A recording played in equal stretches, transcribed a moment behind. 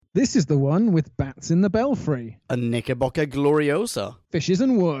This is the one with bats in the belfry, A Knickerbocker Gloriosa. fishes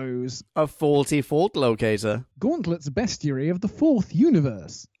and woes, A faulty fault locator. Gauntlet's bestiary of the fourth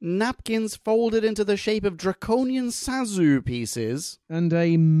universe, Napkins folded into the shape of draconian Sazu pieces. and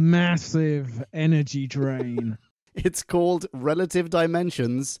a massive energy drain. It's called Relative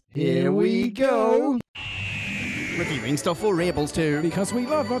Dimensions. Here we go. Reviewing stuff for Rebels too. Because we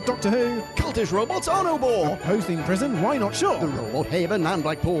love our Doctor Who. Cultish robots on Obor. Hosting prison, why not The sure? robot Haven and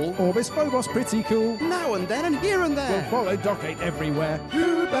Blackpool. Orbis Phobos, pretty cool. Now and then and here and there. We'll follow Doc 8 everywhere.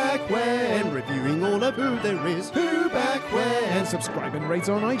 Who back when? Reviewing all of who there is. Who back when? And subscribe and rate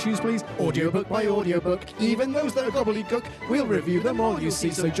on iTunes, please. Audiobook by audiobook. Even those that are gobbledygook, we'll review them all, you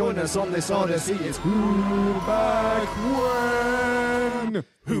see. So join us on this odyssey. It's Who Back When?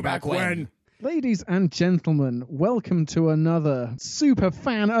 Who Back When? Ladies and gentlemen, welcome to another super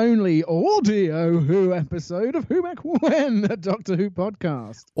fan only audio Who episode of Who Back When, a Doctor Who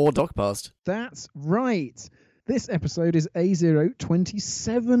podcast. Or Docpast. That's right. This episode is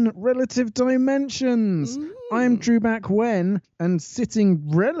A027 Relative Dimensions. I'm Drew Back When, and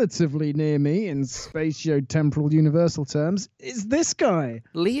sitting relatively near me in spatio-temporal universal terms is this guy.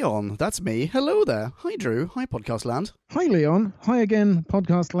 Leon, that's me. Hello there. Hi Drew. Hi Podcast Land. Hi Leon. Hi again,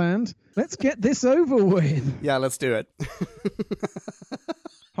 Podcast Land. Let's get this over with. Yeah, let's do it.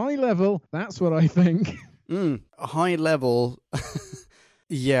 High level, that's what I think. High level.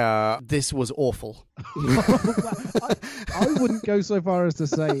 Yeah, this was awful. I wouldn't go so far as to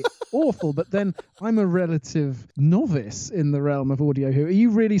say awful, but then I'm a relative novice in the realm of audio Who. Are you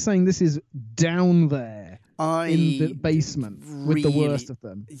really saying this is down there in the basement with the worst of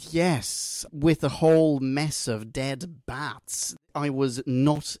them? Yes, with a whole mess of dead bats. I was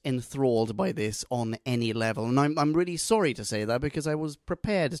not enthralled by this on any level, and I'm really sorry to say that because I was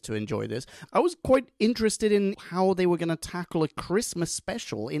prepared to enjoy this. I was quite interested in how they were going to tackle a Christmas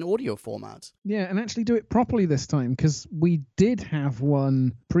special in audio format. Yeah, and actually do it properly this time, because we did have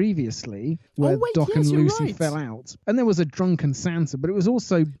one previously where Doc and Lucy fell out, and there was a drunken Santa, but it was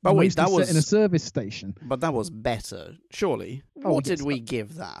also mostly set in a service station. But that was better, surely. Oh, What yes, did we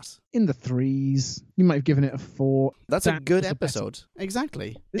give that? In the 3s. You might have given it a 4. That's a good was episode.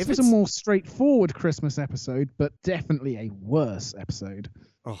 Exactly. This If was a it's- more straightforward Christmas episode, but definitely a worse episode.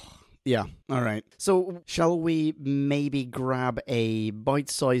 Oh, yeah. All right. So, shall we maybe grab a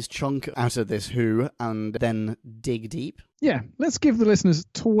bite-sized chunk out of this Who and then dig deep? Yeah, let's give the listeners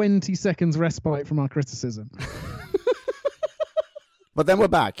 20 seconds respite from our criticism. But then we're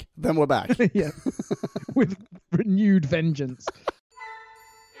back. Yeah, with renewed vengeance.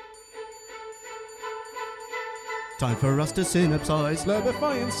 Time for us to synopsize.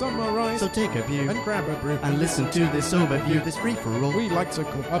 Slurpify and summarize. So take a view and grab a brew and listen to this overview, this free-for-all. we like to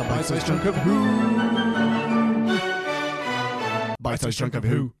call a bite-sized chunk of Who. Bite-sized chunk of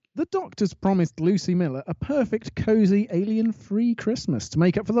Who. The Doctor's promised Lucy Miller a perfect, cosy, alien-free Christmas to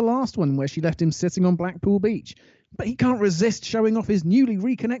make up for the last one where she left him sitting on Blackpool Beach. But he can't resist showing off his newly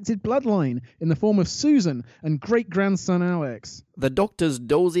reconnected bloodline in the form of Susan and great-grandson Alex. The Doctor's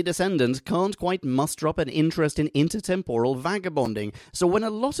dozy descendant can't quite muster up an interest in intertemporal vagabonding, so when a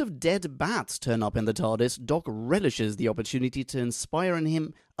lot of dead bats turn up in the TARDIS, Doc relishes the opportunity to inspire in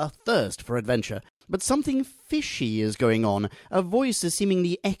him a thirst for adventure. But something fishy is going on. A voice is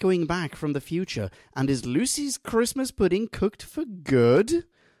seemingly echoing back from the future. And is Lucy's Christmas pudding cooked for good?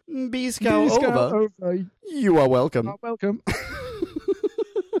 B-scowl over. You are welcome. Oh, welcome.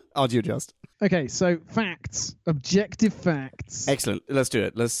 Aren't you just? Okay, so facts. Objective facts. Excellent. Let's do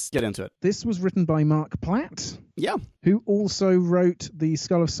it. Let's get into it. This was written by Mark Platt, Yeah. who also wrote The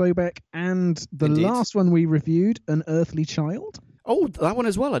Skull of Sobek and the Indeed. last one we reviewed, An Earthly Child. Oh, that one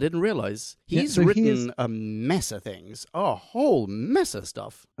as well. I didn't realize. Yeah, He's so he written is- a mess of things. A whole mess of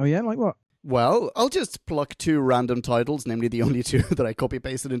stuff. Oh yeah, like what? Well, I'll just pluck two random titles, namely the only two that I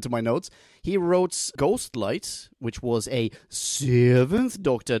copy-pasted into my notes. He wrote Ghostlight, which was a 7th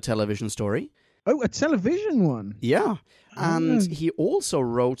Doctor television story. Oh, a television one. Yeah. And Oh. he also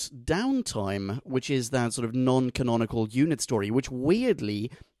wrote Downtime, which is that sort of non-canonical unit story, which weirdly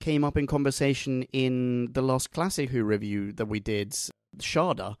came up in conversation in the last Classic Who review that we did,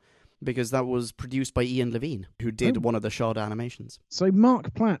 Sharda, because that was produced by Ian Levine, who did one of the Sharda animations. So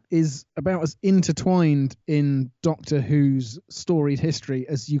Mark Platt is about as intertwined in Doctor Who's storied history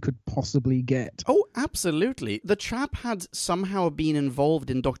as you could possibly get. Oh, absolutely. The chap had somehow been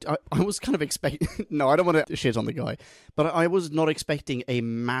involved in Doctor... I was kind of expecting... No, I don't want to shit on the guy. But I was not expecting a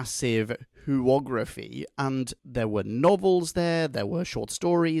massive Whoography. And there were novels there were short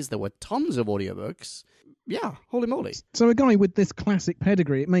stories, there were tons of audiobooks. Yeah, holy moly. So a guy with this classic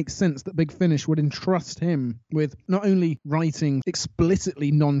pedigree, it makes sense that Big Finish would entrust him with not only writing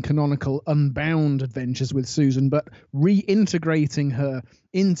explicitly non-canonical Unbound adventures with Susan, but reintegrating her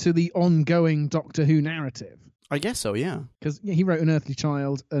into the ongoing Doctor Who narrative. I guess so, yeah. Because he wrote An Earthly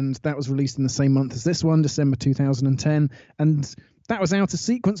Child, and that was released in the same month as this one, December 2010, and that was out of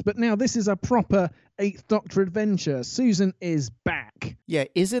sequence, but now this is a proper Eighth Doctor adventure. Susan is back. Yeah,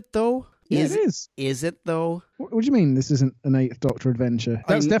 is it though? Yeah, it is. Is it though? What do you mean this isn't an Eighth Doctor adventure?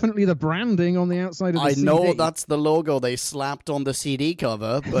 That's definitely the branding on the outside of the CD. I know that's the logo they slapped on the CD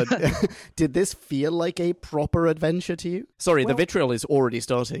cover, but did this feel like a proper adventure to you? Sorry, the vitriol is already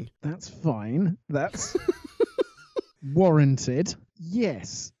starting. That's fine. That's warranted.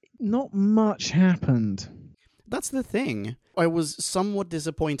 Yes, not much happened. That's the thing. I was somewhat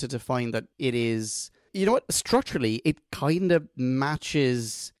disappointed to find that it is... You know what? Structurally, it kind of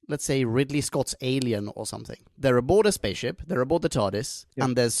matches, let's say, Ridley Scott's Alien or something. They're aboard a spaceship, they're aboard the TARDIS,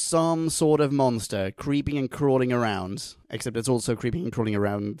 and there's some sort of monster creeping and crawling around, except it's also creeping and crawling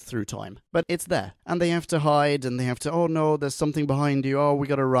around through time. But it's there, and they have to hide, and they have to, oh no, there's something behind you, oh, we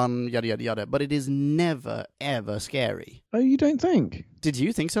gotta run, yada yada yada. But it is never, ever scary. Oh, you don't think? Did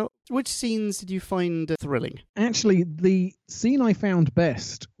you think so? Which scenes did you find thrilling? Actually, the scene I found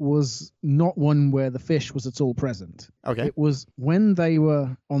best was not one where the fish was at all present. Okay. It was when they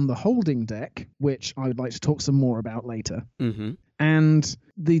were on the holding deck, which I would like to talk some more about later. Mm-hmm. And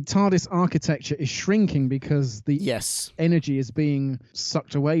the TARDIS architecture is shrinking because the energy is being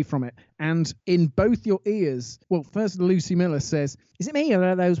sucked away from it. And in both your ears, well, first Lucy Miller says, "Is it me or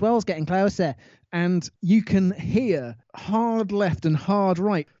are those wells getting closer?" And you can hear hard left and hard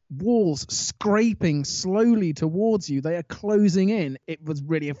right, walls scraping slowly towards you. They are closing in. It was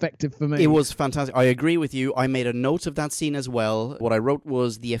really effective for me. It was fantastic. I agree with you. I made a note of that scene as well. What I wrote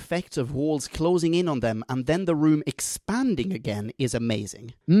was the effect of walls closing in on them and then the room expanding again is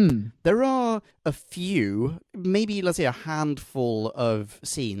amazing. There are a few, maybe let's say a handful of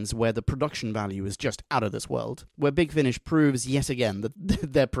scenes where the production value is just out of this world, where Big Finish proves yet again that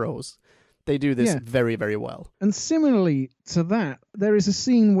they're pros. They do this very, very well. And similarly to that, there is a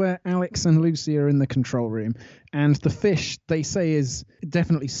scene where Alex and Lucy are in the control room, and the fish, they say, is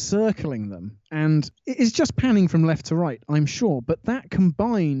definitely circling them. And it is just panning from left to right, I'm sure. But that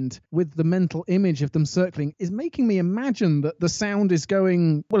combined with the mental image of them circling is making me imagine that the sound is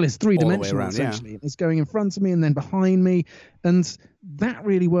going, well, it's three-dimensional, essentially. It's going in front of me and then behind me. And that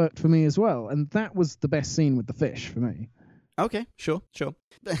really worked for me as well. And that was the best scene with the fish for me. Okay, sure.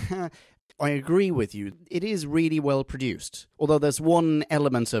 I agree with you. It is really well produced. Although there's one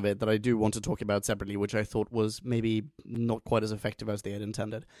element of it that I do want to talk about separately, which I thought was maybe not quite as effective as they had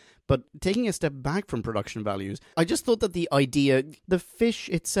intended. But taking a step back from production values, I just thought that the idea, the fish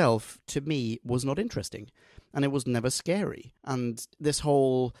itself, to me, was not interesting. And it was never scary. And this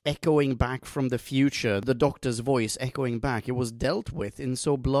whole echoing back from the future, the Doctor's voice echoing back, it was dealt with in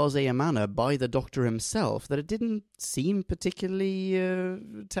so blasé a manner by the Doctor himself that it didn't seem particularly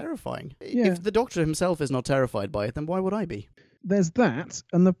terrifying. Yeah. If the Doctor himself is not terrified by it, then why would I be? There's that,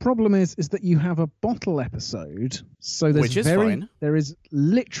 and the problem is that you have a bottle episode, so Which is fine. There is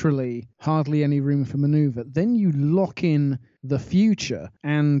literally hardly any room for maneuver. Then you lock in the future,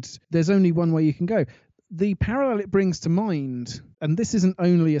 and there's only one way you can go. The parallel it brings to mind, and this isn't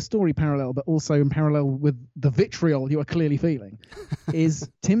only a story parallel, but also in parallel with the vitriol you are clearly feeling, is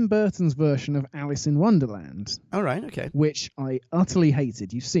Tim Burton's version of Alice in Wonderland. All right, okay. Which I utterly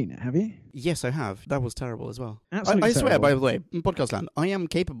hated. You've seen it, have you? Yes, I have. That was terrible as well. Absolutely I swear, by the way, in Podcast Land, I am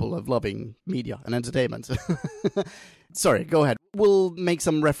capable of loving media and entertainment. Sorry, go ahead. We'll make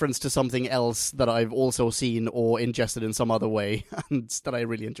some reference to something else that I've also seen or ingested in some other way and that I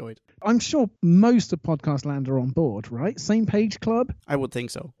really enjoyed. I'm sure most of Podcast Land are on board, right? Same page club? I would think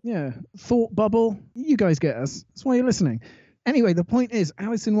so. Yeah. Thought bubble. You guys get us. That's why you're listening. Anyway, the point is,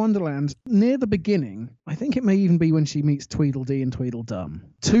 Alice in Wonderland, near the beginning, I think it may even be when she meets Tweedledee and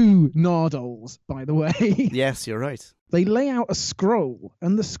Tweedledum. Two Nardols, by the way. Yes, you're right. They lay out a scroll,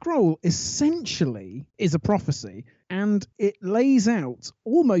 and the scroll essentially is a prophecy, and it lays out,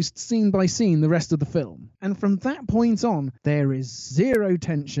 almost scene by scene, the rest of the film. And from that point on, there is zero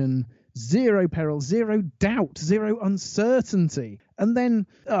tension, zero peril, zero doubt, zero uncertainty. And then,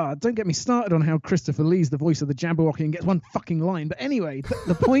 don't get me started on how Christopher Lee's the voice of the Jabberwocky and gets one fucking line. But anyway,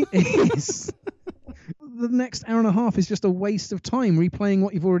 the point is, the next hour and a half is just a waste of time replaying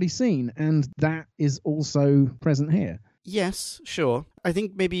what you've already seen. And that is also present here. Yes, sure. I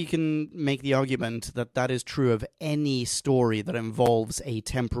think maybe you can make the argument that that is true of any story that involves a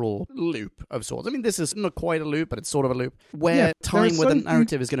temporal loop of sorts. I mean, this is not quite a loop, but it's sort of a loop, where time with the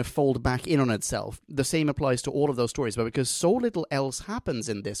narrative is going to fold back in on itself. The same applies to all of those stories, but because so little else happens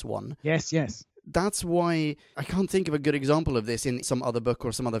in this one. Yes. That's why I can't think of a good example of this in some other book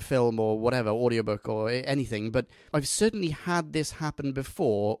or some other film or whatever, audiobook or anything, but I've certainly had this happen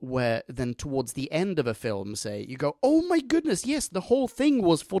before where then towards the end of a film, say, you go, oh my goodness, yes, the whole thing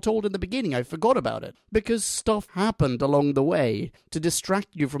was foretold in the beginning, I forgot about it. Because stuff happened along the way to distract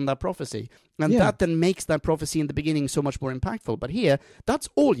you from that prophecy. And that then makes that prophecy in the beginning so much more impactful. But here, that's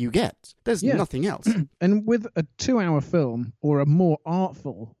all you get. There's nothing else. And with a 2-hour film or a more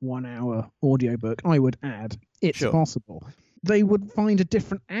artful 1-hour audiobook, I would add, it's possible. They would find a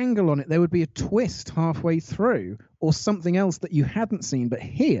different angle on it. There would be a twist halfway through or something else that you hadn't seen. But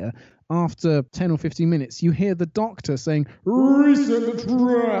here, after 10 or 15 minutes, you hear the doctor saying, reset the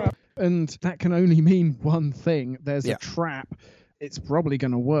trap. And that can only mean one thing. There's a trap. It's probably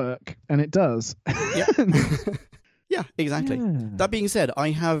going to work, and it does. Yeah, exactly. Yeah. That being said, I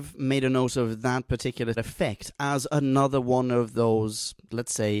have made a note of that particular effect as another one of those,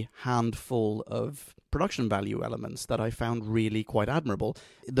 let's say, handful of production value elements that I found really quite admirable.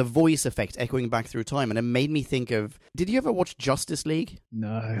 The voice effect echoing back through time, and it made me think of... Did you ever watch Justice League?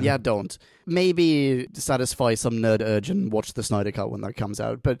 No. Yeah, don't. Maybe satisfy some nerd urge and watch the Snyder Cut when that comes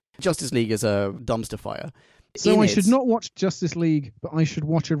out, but Justice League is a dumpster fire. So I should not watch Justice League, but I should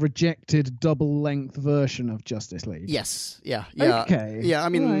watch a rejected double-length version of Justice League. Yes, yeah. Okay. Yeah, I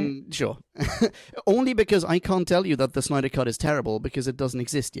mean, sure. Only because I can't tell you that the Snyder Cut is terrible because it doesn't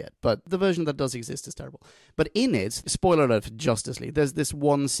exist yet, but the version that does exist is terrible. But in it, spoiler alert for Justice League, there's this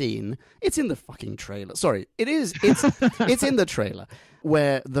one scene, it's in the fucking trailer, sorry, it's in the trailer,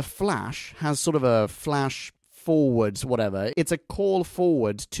 where the Flash has sort of a flash forwards, whatever. It's a call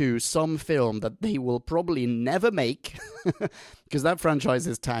forward to some film that they will probably never make because that franchise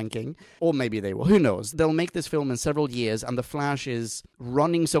is tanking, or maybe they will, who knows. They'll make this film in several years, and the Flash is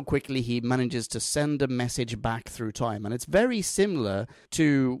running so quickly he manages to send a message back through time, and it's very similar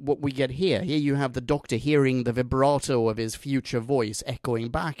to what we get here. Here you have the Doctor hearing the vibrato of his future voice echoing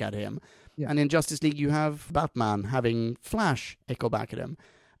back at him, and in Justice League you have Batman having Flash echo back at him.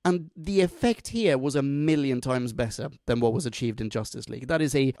 And the effect here was 1,000,000 times better than what was achieved in Justice League. That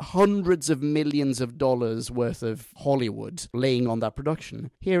is a hundreds of millions of dollars worth of Hollywood laying on that production.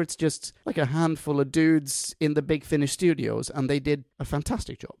 Here it's just like a handful of dudes in the Big Finish studios, and they did a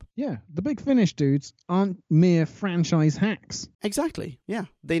fantastic job. Yeah, the Big Finish dudes aren't mere franchise hacks. Exactly, yeah.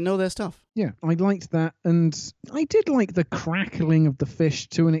 They know their stuff. Yeah, I liked that, and I did like the crackling of the fish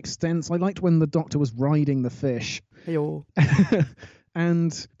to an extent. I liked when the Doctor was riding the fish. Hey-o.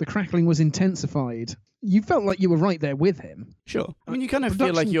 And the crackling was intensified. You felt like you were right there with him. Sure. I mean, you kind of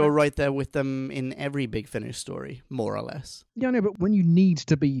feel like you're right there with them in every Big Finish story, more or less. Yeah, I know, but when you need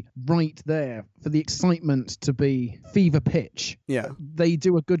to be right there for the excitement to be fever pitch, they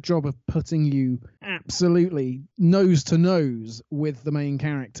do a good job of putting you absolutely nose to nose with the main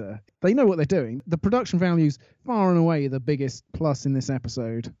character. They know what they're doing. The production value's far and away the biggest plus in this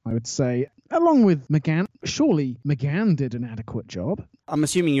episode, I would say. Along with McGann. Surely McGann did an adequate job. I'm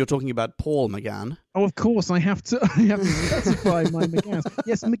assuming you're talking about Paul McGann. Oh, of course, I have to specify my McGann.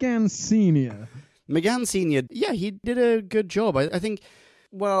 Yes, McGann Sr. McGann Sr., yeah, he did a good job. I think,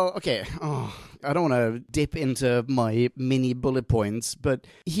 well, okay, I don't want to dip into my mini bullet points, but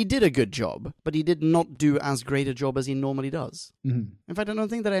he did a good job, but he did not do as great a job as he normally does. Mm-hmm. In fact, I don't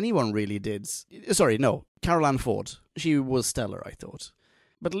think that anyone really did. Sorry, no, Carol Ann Ford. She was stellar, I thought.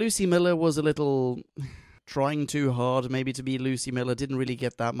 But Lucy Miller was a little trying too hard maybe to be Lucy Miller, didn't really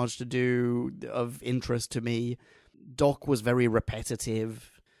get that much to do of interest to me. Doc was very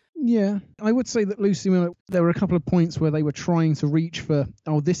repetitive. Yeah, I would say that Lucy Miller, there were a couple of points where they were trying to reach for,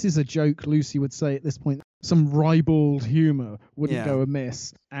 oh, this is a joke, Lucy would say at this point. Some ribald humour wouldn't go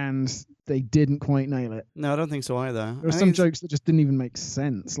amiss, and they didn't quite nail it. No, I don't think so either. There were some jokes that just didn't even make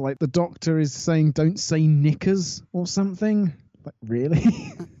sense. Like the Doctor is saying, don't say knickers or something. Like,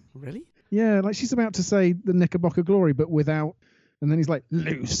 really? Really? Yeah, like she's about to say the Knickerbocker Glory, but without... And then he's like,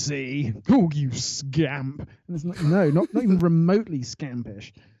 Lucy, oh, you scamp. And it's like, no, not even remotely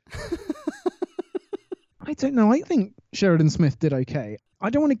scampish. I don't know. I think Sheridan Smith did okay. I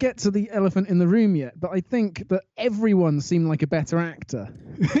don't want to get to the elephant in the room yet, but I think that everyone seemed like a better actor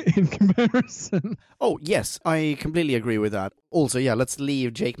in comparison. Oh, yes, I completely agree with that. Also, yeah, let's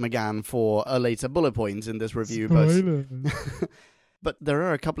leave Jake McGann for a later bullet point in this review. But there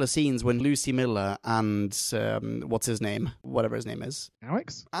are a couple of scenes when Lucy Miller and, what's his name? Whatever his name is.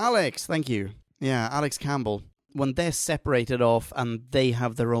 Alex? Alex, thank you. Yeah, Alex Campbell. when they're separated off and they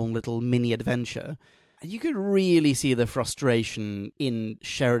have their own little mini adventure, you could really see the frustration in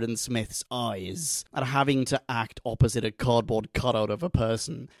Sheridan Smith's eyes at having to act opposite a cardboard cutout of a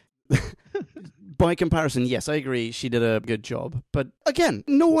person. By comparison, yes, I agree, she did a good job. But again,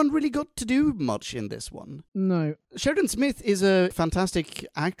 no one really got to do much in this one. No. Sheridan Smith is a fantastic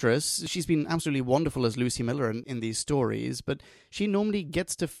actress. She's been absolutely wonderful as Lucy Miller in these stories, but she normally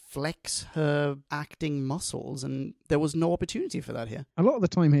gets to flex her acting muscles, and there was no opportunity for that here. A lot of the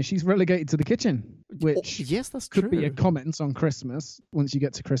time here, she's relegated to the kitchen, which yes, that's could be a comment on Christmas. Once you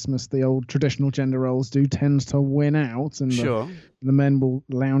get to Christmas, the old traditional gender roles do tend to win out, and Sure. the men will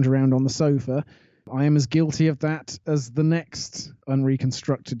lounge around on the sofa. I am as guilty of that as the next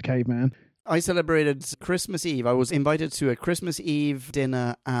unreconstructed caveman. I celebrated Christmas Eve. I was invited to a Christmas Eve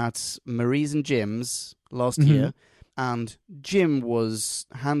dinner at Marie's and Jim's last year, and Jim was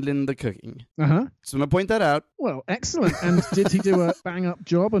handling the cooking. Uh-huh. So I'm going to point that out. Well, excellent. And did he do a bang-up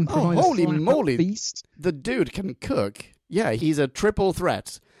job and provide holy a slap-up moly. feast? The dude can cook. Yeah, he's a triple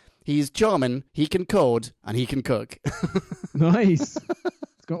threat. He's charming, he can code, and he can cook. Nice.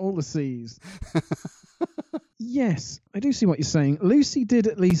 It's got all the C's. Yes, I do see what you're saying. Lucy did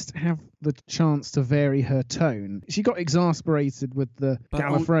at least have the chance to vary her tone. She got exasperated with the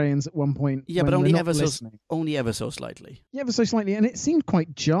Gallifreyans at one point. Yeah, but only ever so slightly. Yeah, ever so slightly, and it seemed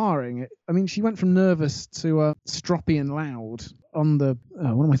quite jarring. I mean, she went from nervous to stroppy and loud on the,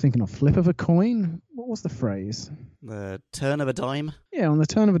 what am I thinking of, flip of a coin? What was the phrase? The turn of a dime? Yeah, on the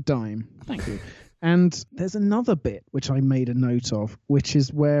turn of a dime. Thank you. And there's another bit which I made a note of, which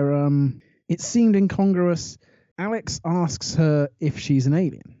is where it seemed incongruous. Alex asks her if she's an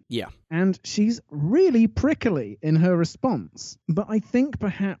alien. Yeah. And she's really prickly in her response. But I think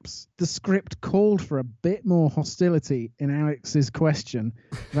perhaps the script called for a bit more hostility in Alex's question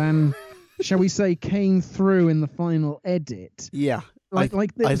than, shall we say, came through in the final edit. Yeah.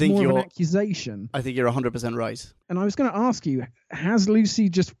 Like there's more of an accusation. I think you're 100% right. And I was going to ask you, has Lucy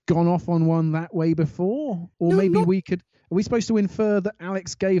just gone off on one that way before? Or maybe are we supposed to infer that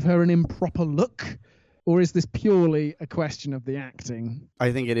Alex gave her an improper look? Or is this purely a question of the acting?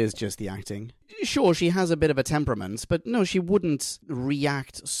 I think it is just the acting. Sure, she has a bit of a temperament, but no, she wouldn't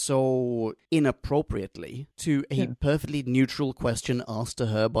react so inappropriately to a perfectly neutral question asked to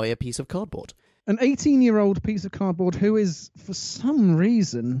her by a piece of cardboard. An 18-year-old piece of cardboard who is, for some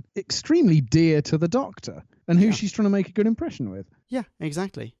reason, extremely dear to the Doctor, and who she's trying to make a good impression with. Yeah,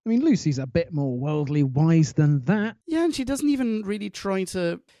 exactly. I mean, Lucy's a bit more worldly wise than that. Yeah, and she doesn't even really try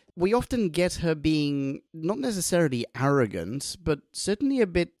to... We often get her being not necessarily arrogant, but certainly a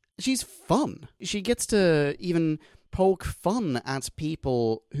bit... She's fun. She gets to even poke fun at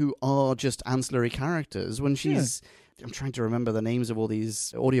people who are just ancillary characters when she's... I'm trying to remember the names of all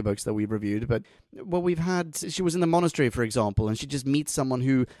these audiobooks that we've reviewed, but we've had... She was in the monastery, for example, and she just meets someone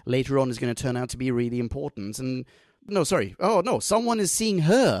who later on is going to turn out to be really important, and... No, sorry. Oh, no. Someone is seeing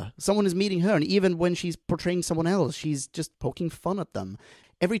her. Someone is meeting her, and even when she's portraying someone else, she's just poking fun at them.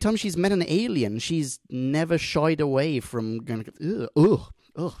 Every time she's met an alien, she's never shied away from going, ugh,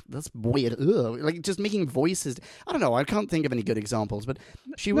 that's weird, ugh. Like, just making voices. I don't know, I can't think of any good examples, but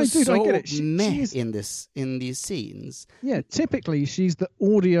she was meh in these scenes. Yeah, typically she's the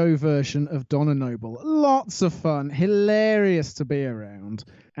audio version of Donna Noble. Lots of fun, hilarious to be around.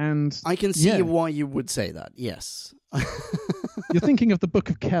 And I can see why you would say that, yes. You're thinking of the Book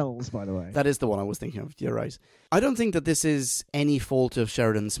of Kells, by the way. That is the one I was thinking of, you're right. I don't think that this is any fault of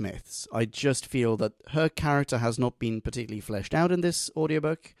Sheridan Smith's. I just feel that her character has not been particularly fleshed out in this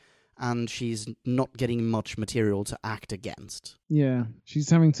audiobook, and she's not getting much material to act against. Yeah, she's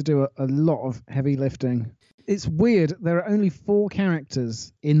having to do a lot of heavy lifting. It's weird, there are only 4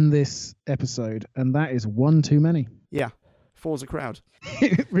 characters in this episode, and that is one too many. Yeah, 4's a crowd.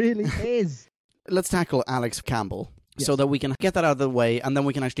 It really is. Let's tackle Alex Campbell. Yes. So that we can get that out of the way, and then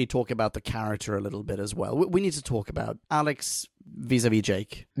we can actually talk about the character a little bit as well. We need to talk about Alex vis-a-vis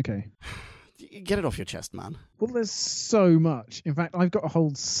Jake. Okay. Get it off your chest, man. Well, there's so much. In fact, I've got a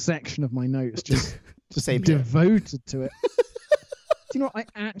whole section of my notes just devoted to it. Do you know what?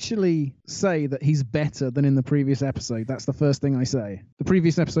 I actually say that he's better than in the previous episode. That's the first thing I say. The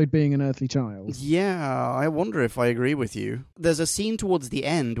previous episode being an earthly child. Yeah, I wonder if I agree with you. There's a scene towards the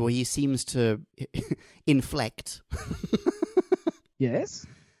end where he seems to inflect. Yes?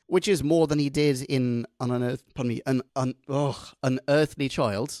 Which is more than he did in an Earthly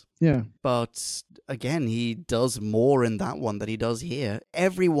Child. Yeah. But again, he does more in that one than he does here.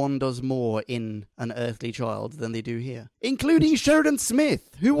 Everyone does more in An Earthly Child than they do here, including Sheridan Smith,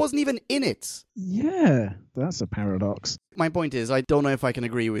 who wasn't even in it. Yeah, that's a paradox. My point is, I don't know if I can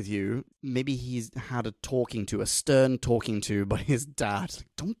agree with you. Maybe he's had a stern talking to by his dad. Like,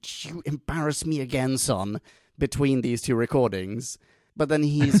 don't you embarrass me again, son, between these two recordings. But then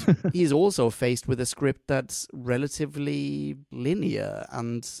he's also faced with a script that's relatively linear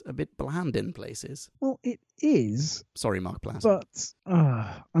and a bit bland in places. Well, it is. Sorry, Mark Platt. But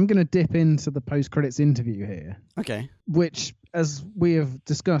I'm going to dip into the post-credits interview here. Okay. Which, as we have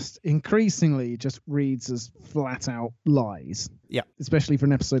discussed, increasingly just reads as flat-out lies. Yeah. Especially for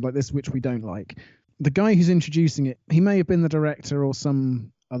an episode like this, which we don't like. The guy who's introducing it, he may have been the director or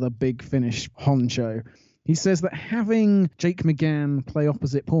some other big Finnish honcho. He says that having Jake McGann play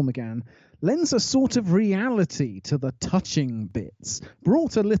opposite Paul McGann lends a sort of reality to the touching bits,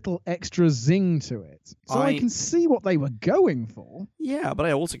 brought a little extra zing to it. So I can see what they were going for. Yeah, but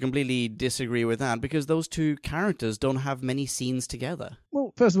I also completely disagree with that, because those two characters don't have many scenes together.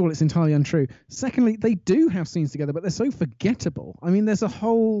 Well, first of all, it's entirely untrue. Secondly, they do have scenes together, but they're so forgettable. I mean, there's a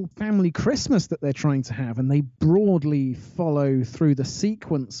whole family Christmas that they're trying to have, and they broadly follow through the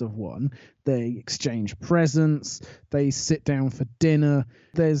sequence of one. They exchange presents, they sit down for dinner,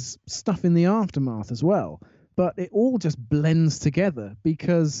 there's stuff in the aftermath as well. But it all just blends together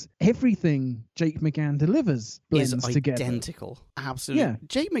because everything Jake McGann delivers blends together. Is identical. Absolutely. Yeah.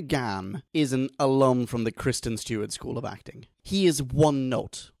 Jake McGann is an alum from the Kristen Stewart School of Acting. He is one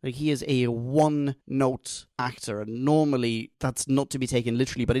note. Like, he is a one-note actor, and normally that's not to be taken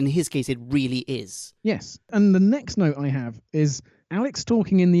literally, but in his case it really is. Yes. And the next note I have is Alex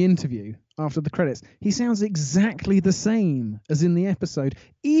talking in the interview after the credits. He sounds exactly the same as in the episode,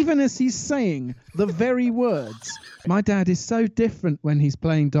 even as he's saying the very words. My dad is so different when he's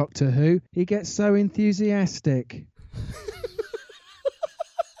playing Doctor Who. He gets so enthusiastic.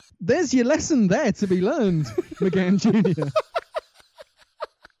 There's your lesson there to be learned, McGann Jr.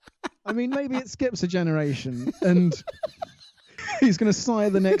 I mean, maybe it skips a generation and he's going to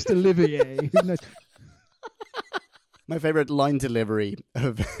sire the next Olivier. Who knows? My favourite line delivery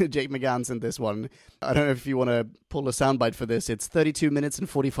of Jake McGann's in this one, I don't know if you want to pull a soundbite for this, it's 32 minutes and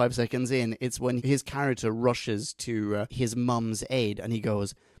 45 seconds in. It's when his character rushes to his mum's aid and he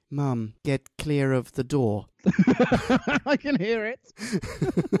goes, "Mum, get clear of the door." I can hear it.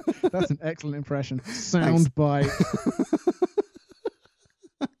 That's an excellent impression. Soundbite.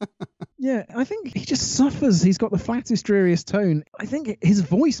 Yeah, I think he just suffers. He's got the flattest, dreariest tone. I think his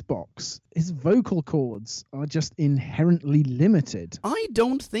voice box, his vocal cords are just inherently limited. I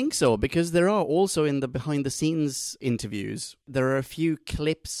don't think so, because there are also in the behind-the-scenes interviews, there are a few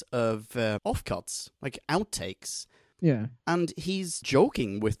clips of offcuts, like outtakes. Yeah. And he's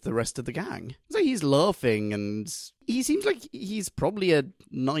joking with the rest of the gang. So he's laughing, and he seems like he's probably a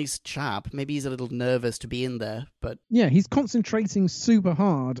nice chap. Maybe he's a little nervous to be in there, but... Yeah, he's concentrating super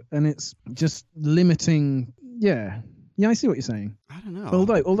hard, and it's just limiting... Yeah, I see what you're saying. I don't know.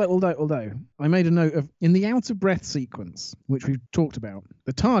 Although, I made a note of, in the out-of-breath sequence, which we've talked about,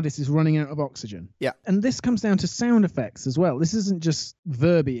 the TARDIS is running out of oxygen. Yeah. And this comes down to sound effects as well. This isn't just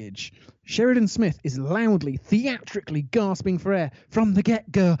verbiage. Sheridan Smith is loudly, theatrically gasping for air from the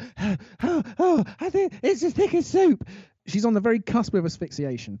get-go. I think it's as thick as soup. She's on the very cusp of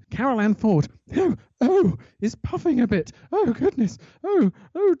asphyxiation. Carol Ann Ford, is puffing a bit. Oh, goodness. Oh,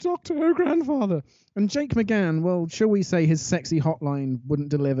 doctor, oh, grandfather. And Jake McGann, well, shall we say his sexy hotline wouldn't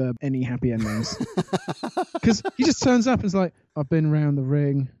deliver any happy endings. Because he just turns up and is like, I've been round the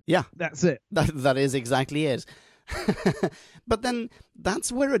ring. Yeah. That's it. That is exactly it. But then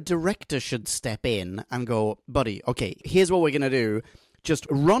that's where a director should step in and go, buddy, okay, here's what we're going to do. Just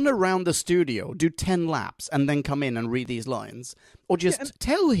run around the studio, do 10 laps, and then come in and read these lines. Or just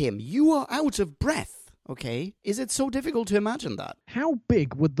tell him, you are out of breath, okay? Is it so difficult to imagine that? How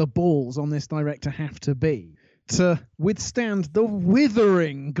big would the balls on this director have to be to withstand the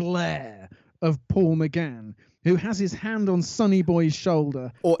withering glare of Paul McGann, who has his hand on Sonny Boy's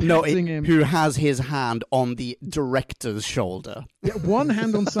shoulder, him. Who has his hand on the director's shoulder. Yeah, one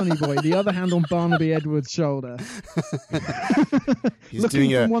hand on Sonny Boy, the other hand on Barnaby Edwards' shoulder. He's looking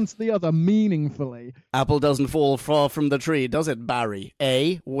doing from one to the other meaningfully. Apple doesn't fall far from the tree, does it, Barry?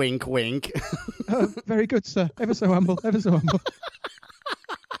 Wink, wink. Very good, sir. Ever so humble, ever so humble.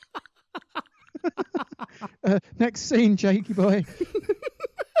 Next scene, Jakey boy.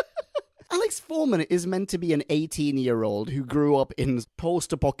 Alex Foreman is meant to be an 18-year-old who grew up in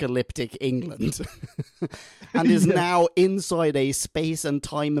post-apocalyptic England. and is now inside a space and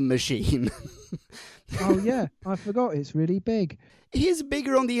time machine. Oh, yeah, I forgot. It's really big. His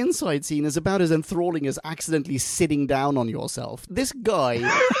bigger on the inside scene is about as enthralling as accidentally sitting down on yourself. This guy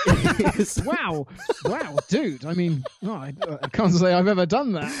is... Wow, dude. I mean, I can't say I've ever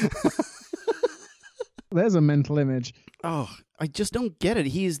done that. There's a mental image. Oh, I just don't get it.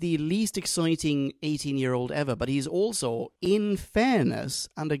 He is the least exciting 18-year-old ever, but he's also, in fairness,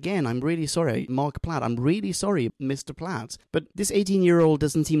 and again, I'm really sorry, Mark Platt, I'm really sorry, Mr. Platt, but this 18-year-old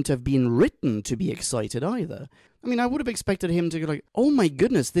doesn't seem to have been written to be excited either. I mean, I would have expected him to go like, oh my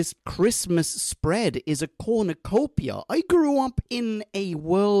goodness, this Christmas spread is a cornucopia. I grew up in a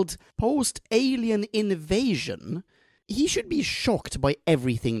world post-alien invasion. He should be shocked by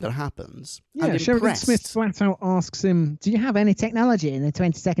everything that happens. Yeah, Sheridan Smith flat out asks him, do you have any technology in the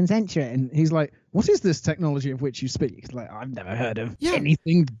 22nd century? And he's like, what is this technology of which you speak? Like, I've never heard of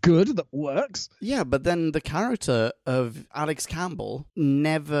anything good that works. Yeah, but then the character of Alex Campbell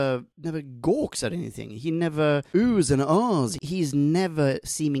never gawks at anything. He never oohs and ahs. He's never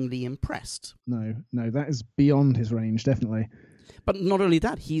seemingly impressed. No, that is beyond his range, definitely. But not only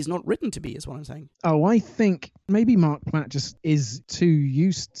that, he's not written to be, is what I'm saying. Oh, I think maybe Mark Platt just is too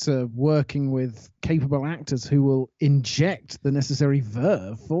used to working with capable actors who will inject the necessary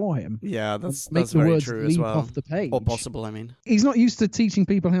verve for him. Yeah, that's very words true as well. Off the page. Or possible, I mean. He's not used to teaching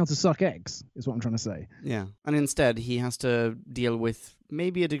people how to suck eggs, is what I'm trying to say. Yeah, and instead he has to deal with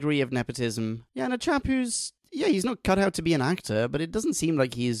maybe a degree of nepotism. Yeah, and a chap who's... Yeah, he's not cut out to be an actor, but it doesn't seem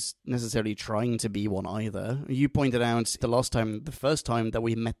like he's necessarily trying to be one either. You pointed out the first time that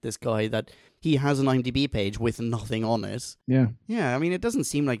we met this guy, that he has an IMDb page with nothing on it. Yeah. Yeah, I mean, it doesn't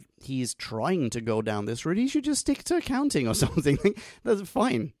seem like he's trying to go down this route. He should just stick to accounting or something. That's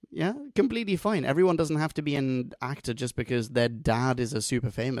fine. Yeah, completely fine. Everyone doesn't have to be an actor just because their dad is a super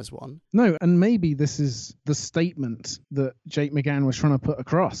famous one. No, and maybe this is the statement that Jake McGann was trying to put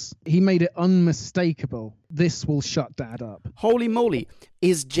across. He made it unmistakable. This will shut Dad up. Holy moly.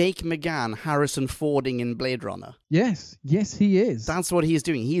 Is Jake McGann Harrison Fording in Blade Runner? Yes, he is. That's what he's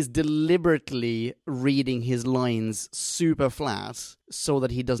doing. He's deliberately reading his lines super flat so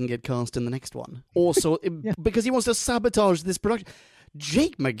that he doesn't get cast in the next one. Also, because he wants to sabotage this production.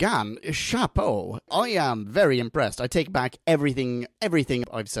 Jake McGann, chapeau. I am very impressed. I take back everything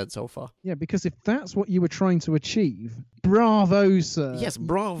I've said so far. Yeah, because if that's what you were trying to achieve, bravo, sir. Yes,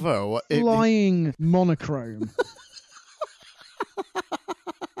 bravo. Flying monochrome.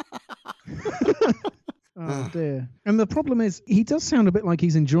 Oh dear. And the problem is, he does sound a bit like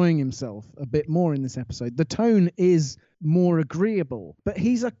he's enjoying himself a bit more in this episode. The tone is more agreeable, but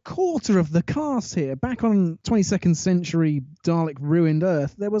he's a quarter of the cast here. Back on 22nd century Dalek ruined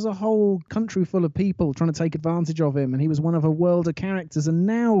Earth, there was a whole country full of people trying to take advantage of him, and he was one of a world of characters, and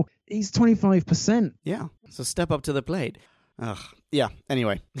now he's 25%. Yeah, so step up to the plate. Yeah,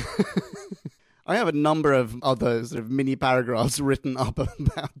 anyway. I have a number of other sort of mini paragraphs written up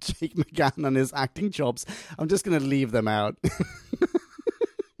about Jake McGann and his acting chops. I'm just going to leave them out.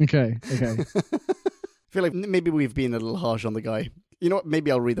 Okay. I feel like maybe we've been a little harsh on the guy. You know what?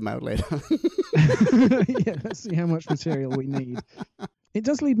 Maybe I'll read them out later. Yeah, let's see how much material we need. It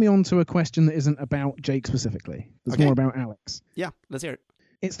does lead me on to a question that isn't about Jake specifically. It's more about Alex. Yeah, let's hear it.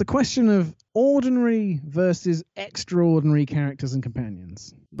 It's the question of ordinary versus extraordinary characters and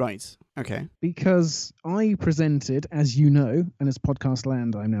companions. Right. Okay. Because I presented, as you know, and as podcast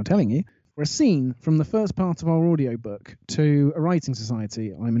land I'm now telling you, a scene from the first part of our audiobook to a writing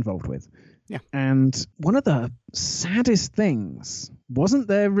society I'm involved with. Yeah. And one of the saddest things wasn't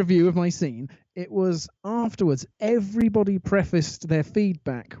their review of my scene. It was afterwards, everybody prefaced their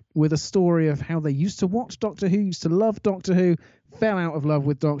feedback with a story of how they used to watch Doctor Who, used to love Doctor Who, fell out of love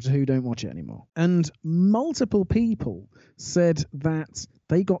with Doctor Who, don't watch it anymore. And multiple people said that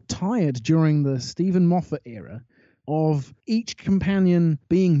they got tired during the Stephen Moffat era of each companion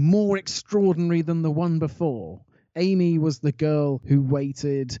being more extraordinary than the one before. Amy was the girl who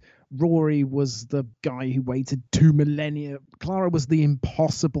waited. Rory was the guy who waited 2 millennia. Clara was the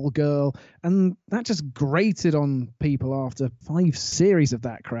impossible girl. And that just grated on people after 5 series of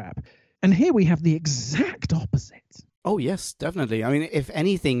that crap. And here we have the exact opposite. Oh, yes, definitely. I mean, if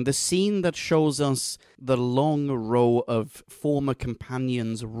anything, the scene that shows us the long row of former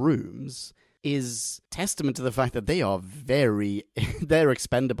companions' rooms is testament to the fact that they are they're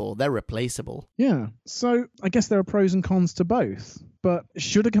expendable, they're replaceable. Yeah, so I guess there are pros and cons to both. But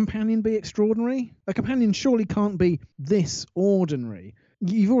should a companion be extraordinary? A companion surely can't be this ordinary.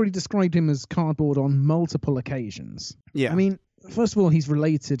 You've already described him as cardboard on multiple occasions. Yeah. I mean, first of all, he's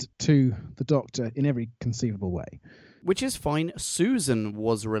related to the Doctor in every conceivable way. Which is fine. Susan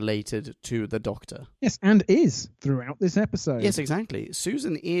was related to the Doctor. Yes, and is throughout this episode. Yes, exactly.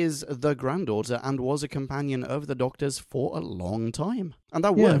 Susan is the granddaughter and was a companion of the Doctor's for a long time. And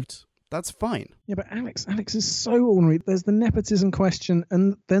that worked. That's fine. Yeah, but Alex is so ordinary. There's the nepotism question,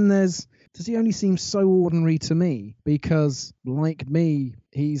 and then does he only seem so ordinary to me? Because, like me,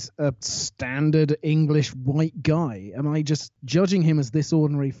 he's a standard English white guy. Am I just judging him as this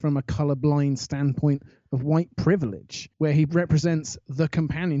ordinary from a colourblind standpoint of white privilege, where he represents the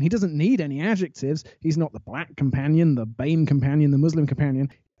companion? He doesn't need any adjectives. He's not the black companion, the BAME companion, the Muslim companion.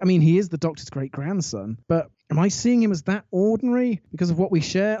 I mean, he is the Doctor's great-grandson, but am I seeing him as that ordinary because of what we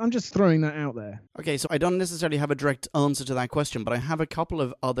share? I'm just throwing that out there. Okay, so I don't necessarily have a direct answer to that question, but I have a couple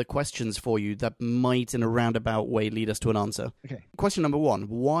of other questions for you that might, in a roundabout way, lead us to an answer. Okay. Question number 1,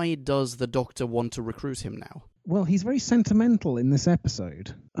 why does the Doctor want to recruit him now? Well, he's very sentimental in this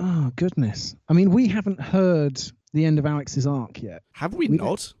episode. Oh, goodness. I mean, we haven't heard the end of Alex's arc yet. Have we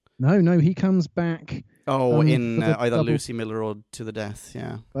not? No, he comes back. Oh, in either Lucy Miller or To the Death,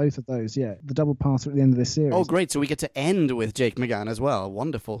 yeah. Both of those, yeah. The double parter at the end of this series. Oh, great. So we get to end with Jake McGann as well.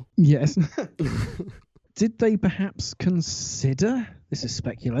 Wonderful. Yes. Did they perhaps consider, this is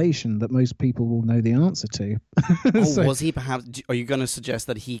speculation, that most people will know the answer to? Was he perhaps, are you going to suggest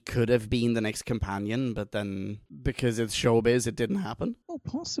that he could have been the next companion, but then because it's showbiz, it didn't happen? Well,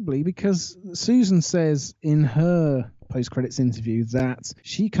 possibly, because Susan says in her post-credits interview that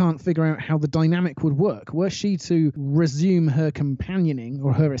she can't figure out how the dynamic would work. Were she to resume her companioning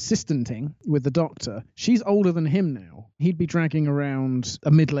or her assistanting with the Doctor, she's older than him now. He'd be dragging around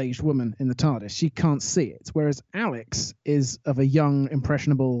a middle-aged woman in the TARDIS. She can't see it. Whereas Alex is of a young,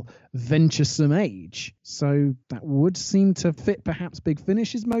 impressionable, venturesome age. So that would seem to fit perhaps Big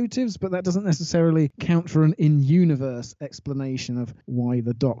Finish's motives, but that doesn't necessarily count for an in-universe explanation of why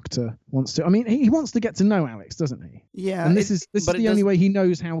the Doctor wants to. I mean, he wants to get to know Alex, doesn't he? Yeah. And this is the only way he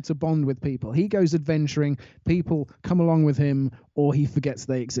knows how to bond with people. He goes adventuring, people come along with him, or he forgets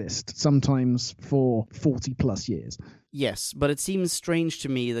they exist, sometimes for 40 plus years. Yes, but it seems strange to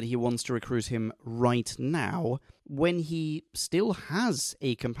me that he wants to recruit him right now when he still has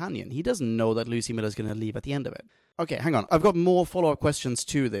a companion. He doesn't know that Lucy Miller's going to leave at the end of it. Okay, hang on. I've got more follow-up questions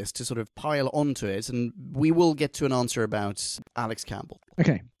to this to sort of pile onto it, and we will get to an answer about Alex Campbell.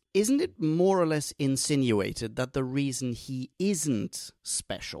 Okay. Isn't it more or less insinuated that the reason he isn't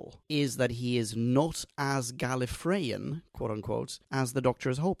special is that he is not as Gallifreyan, quote-unquote, as the Doctor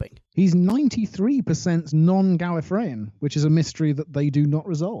is hoping? He's 93% non-Gallifreyan, which is a mystery that they do not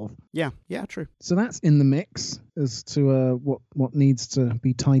resolve. Yeah, true. So that's in the mix as to what needs to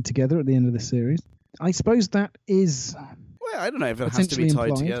be tied together at the end of the series. I suppose that is... Well, I don't know if it has to be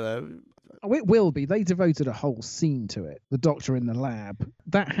tied together. Oh, it will be. They devoted a whole scene to it. The Doctor in the lab.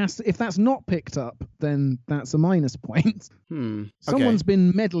 That has to, if that's not picked up, then that's a minus point. Okay. Someone's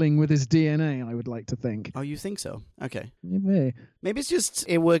been meddling with his DNA, I would like to think. Oh, you think so? Okay. Maybe. Maybe it's just,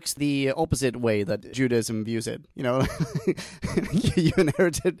 it works the opposite way that Judaism views it. You know, you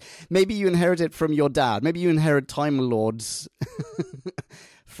inherit it. Maybe you inherit it from your dad. Maybe you inherit Time Lords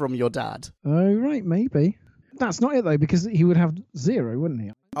from your dad. Oh, right, maybe. That's not it, though, because he would have 0, wouldn't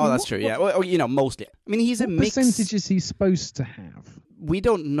he? Oh, that's true, yeah. Well, you know, mostly. I mean, he's a mix. What percentage is he supposed to have? We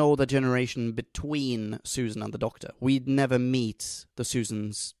don't know the generation between Susan and the Doctor. We'd never meet the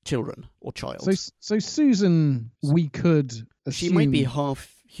Susan's children or child. So Susan, we could assume... She might be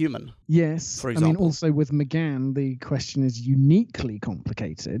half human. Yes. For example. I mean, also with McGann, the question is uniquely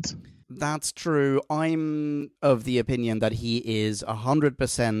complicated. That's true. I'm of the opinion that he is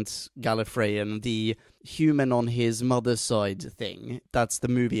 100% Gallifreyan, the human on his mother's side thing. That's the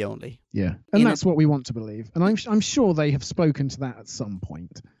movie only. Yeah, and that's what we want to believe. And I'm sure they have spoken to that at some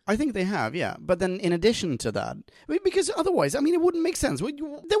point. I think they have, yeah. But then in addition to that, because otherwise, I mean, it wouldn't make sense.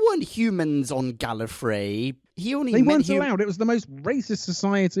 There weren't humans on Gallifrey. They weren't allowed. It was the most racist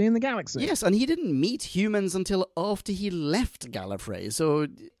society in the galaxy. Yes, and he didn't meet humans until after he left Gallifrey. So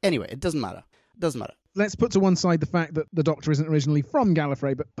anyway, it doesn't matter. Let's put to one side the fact that the Doctor isn't originally from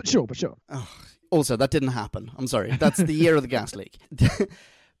Gallifrey, but sure. Oh, also, that didn't happen. I'm sorry. That's the year of the gas leak.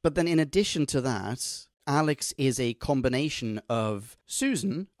 But then in addition to that, Alex is a combination of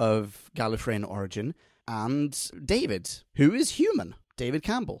Susan, of Gallifreyan origin, and David, who is human. David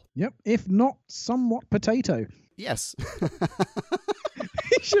Campbell. Yep, if not somewhat potato. Yes.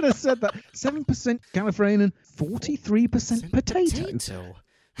 He should have said that. 7% Gallifreyan and 43% potato.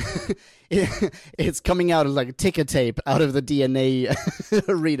 It's coming out of like ticker tape out of the DNA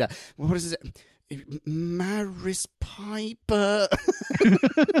reader. What is it? Maris Piper.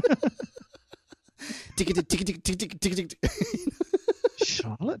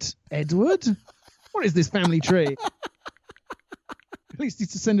 Charlotte? Edward? What is this family tree? least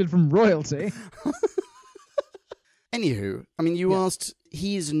he's descended from royalty. Anywho, I mean, you asked,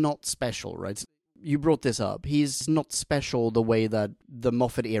 he's not special, right? You brought this up. He's not special the way that the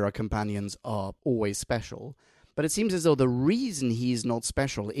Moffat-era companions are always special. But it seems as though the reason he's not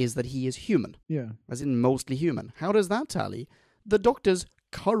special is that he is human. Yeah. As in mostly human. How does that tally? The Doctor's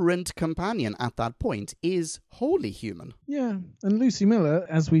current companion at that point is wholly human. Yeah, and Lucy Miller,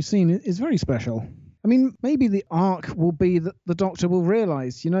 as we've seen, is very special. I mean, maybe the arc will be that the Doctor will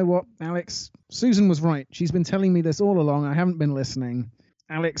realise, you know what, Alex, Susan was right. She's been telling me this all along. I haven't been listening.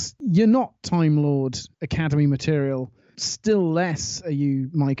 Alex, you're not Time Lord Academy material. Still less are you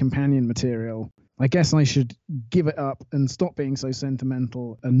my companion material. I guess I should give it up and stop being so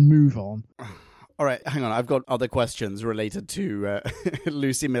sentimental and move on. All right, hang on. I've got other questions related to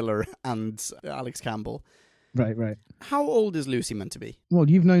Lucy Miller and Alex Campbell. Right. How old is Lucy meant to be? Well,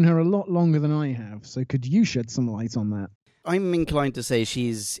 you've known her a lot longer than I have, so could you shed some light on that? I'm inclined to say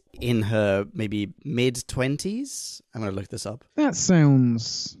she's in her maybe mid-20s. I'm going to look this up. That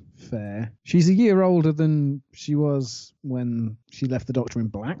sounds fair. She's a year older than she was when she left the Doctor in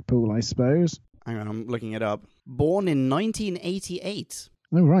Blackpool, I suppose. Hang on, I'm looking it up. Born in 1988.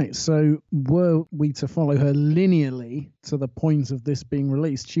 Oh, right. So were we to follow her linearly to the point of this being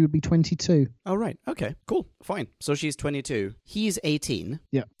released, she would be 22. Oh, right. Okay, cool. Fine. So she's 22. He's 18.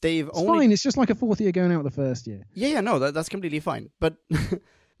 Yeah. They've It's fine. It's just like a fourth year going out the first year. Yeah, no, that's completely fine. But, I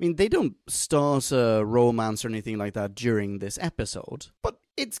mean, they don't start a romance or anything like that during this episode. But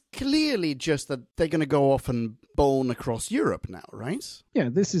it's clearly just that they're going to go off and bone across Europe now, right? Yeah,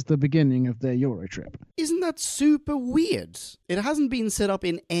 this is the beginning of their Euro trip. Isn't that super weird? It hasn't been set up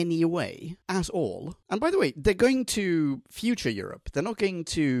in any way at all. And by the way, they're going to future Europe. They're not going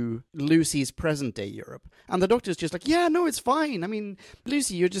to Lucy's present-day Europe. And the Doctor's just like, yeah, no, it's fine. I mean,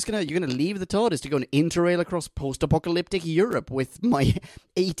 Lucy, you're gonna leave the TARDIS to go and interrail across post-apocalyptic Europe with my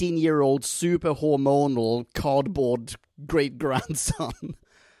 18-year-old super hormonal cardboard great-grandson.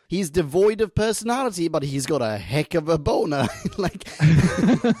 He's devoid of personality, but he's got a heck of a boner. Like,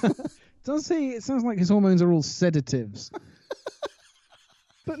 does he? It sounds like his hormones are all sedatives.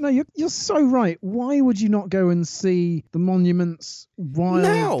 But no, you're so right. Why would you not go and see the monuments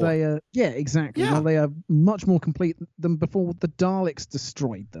while they are... Yeah, exactly. Yeah. While they are much more complete than before the Daleks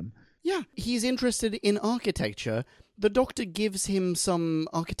destroyed them. Yeah, he's interested in architecture. The Doctor gives him some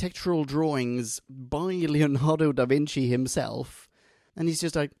architectural drawings by Leonardo da Vinci himself. And he's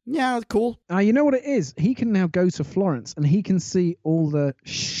just like, yeah, cool. You know what it is? He can now go to Florence and he can see all the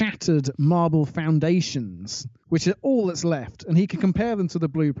shattered marble foundations, which are all that's left. And he can compare them to the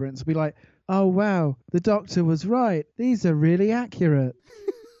blueprints and be like, oh, wow, the Doctor was right. These are really accurate.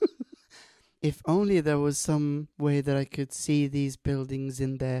 If only there was some way that I could see these buildings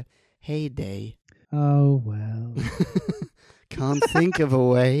in their heyday. Oh, well. Can't think of a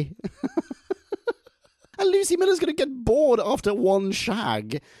way. And Lucy Miller's going to get bored after one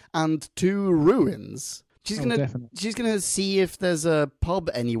shag and two ruins. She's gonna see if there's a pub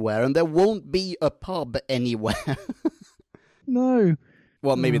anywhere, and there won't be a pub anywhere. No.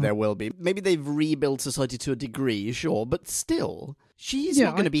 Well, maybe there will be. Maybe they've rebuilt society to a degree, sure, but still, she's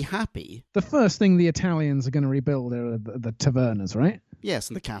not going to be happy. The first thing the Italians are going to rebuild are the tavernas, right? Yes,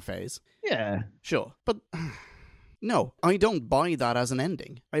 and the cafes. Yeah. Sure, but... No, I don't buy that as an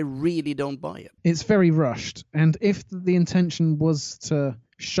ending. I really don't buy it. It's very rushed. And if the intention was to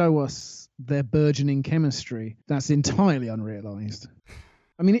show us their burgeoning chemistry, that's entirely unrealised.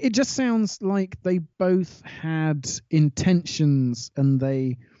 I mean, it just sounds like they both had intentions and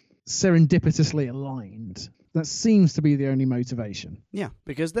they serendipitously aligned. That seems to be the only motivation. Yeah,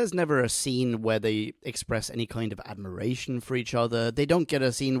 because there's never a scene where they express any kind of admiration for each other. They don't get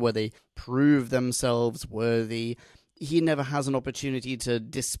a scene where they prove themselves worthy. He never has an opportunity to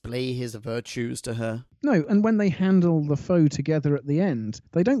display his virtues to her. No, and when they handle the foe together at the end,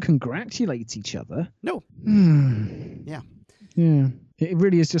 they don't congratulate each other. No. Yeah. Yeah. It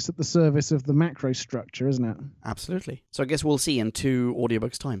really is just at the service of the macro structure, isn't it? Absolutely. So I guess we'll see in 2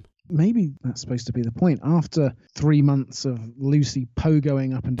 audiobooks' time. Maybe that's supposed to be the point. After 3 months of Lucy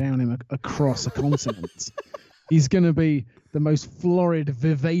pogoing up and down him across a continent, he's going to be the most florid,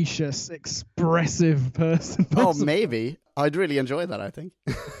 vivacious, expressive person possible. Oh, maybe. I'd really enjoy that, I think.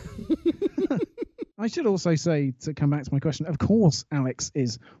 I should also say, to come back to my question, of course Alex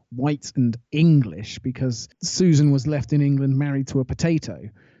is white and English because Susan was left in England married to a potato.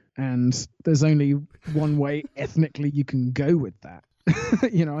 And there's only one way ethnically you can go with that.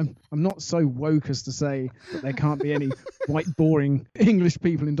 You know, I'm not so woke as to say that there can't be any white, boring English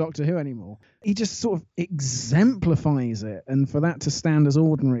people in Doctor Who anymore. He just sort of exemplifies it. And for that to stand as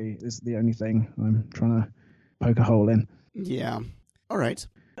ordinary is the only thing I'm trying to poke a hole in. Yeah. All right.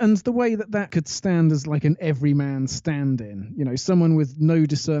 And the way that could stand as like an everyman stand-in, someone with no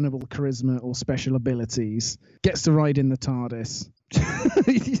discernible charisma or special abilities gets to ride in the TARDIS.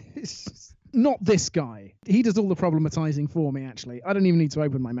 Not this guy. He does all the problematizing for me, actually. I don't even need to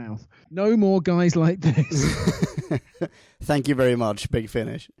open my mouth. No more guys like this. Thank you very much, Big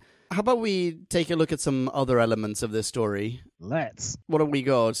Finish. How about we take a look at some other elements of this story? Let's. What have we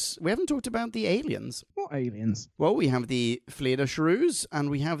got? We haven't talked about the aliens. What aliens? Well, we have the Fledershrews and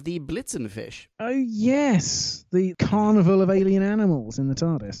we have the Blitzenfish. Oh, yes. The carnival of alien animals in the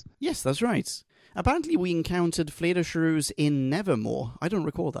TARDIS. Yes, that's right. Apparently we encountered Fledershrews in Nevermore. I don't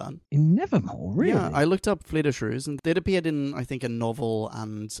recall that. In Nevermore, really? Yeah, I looked up Fledershrews and they'd appeared in, I think, a novel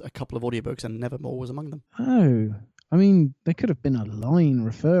and a couple of audiobooks, and Nevermore was among them. Oh, I mean, there could have been a line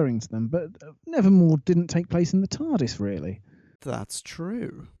referring to them, but Nevermore didn't take place in the TARDIS, really. That's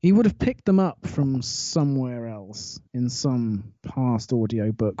true. He would have picked them up from somewhere else in some past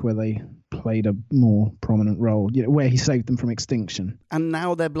audiobook where they played a more prominent role, where he saved them from extinction. And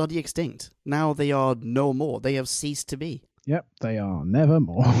now they're bloody extinct. Now they are no more. They have ceased to be. Yep, they are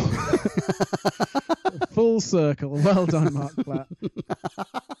nevermore. Full circle. Well done, Mark Platt.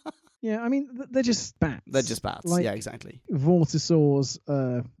 Yeah, I mean, they're just bats. They're just bats, like yeah, exactly. Vortisaurs,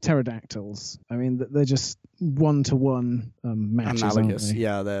 pterodactyls. I mean, they're just one-to-one matches, analogous, aren't they?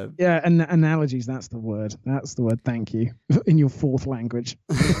 yeah. They're... Yeah, and analogies, that's the word. That's the word, thank you, in your fourth language.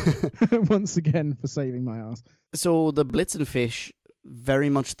 Once again, for saving my ass. So the Blitzenfish, very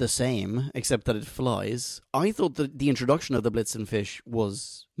much the same, except that it flies. I thought that the introduction of the Blitzenfish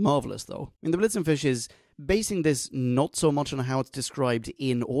was marvellous, though. I mean, the Blitzenfish is basing this not so much on how it's described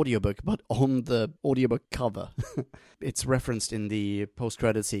in audiobook, but on the audiobook cover. It's referenced in the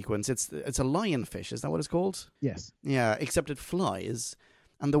post-credit sequence. It's a lionfish, is that what it's called? Yes. Yeah, except it flies.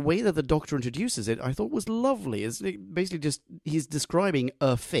 And the way that the Doctor introduces it, I thought was lovely. It's basically just, he's describing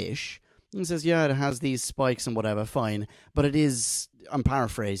a fish, and says, yeah, it has these spikes and whatever, fine. But it is, I'm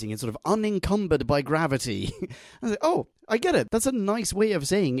paraphrasing, it's sort of unencumbered by gravity. I was like, oh, I get it. That's a nice way of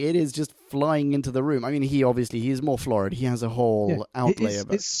saying it is just flying into the room. I mean, he's more florid. He has a whole outlay of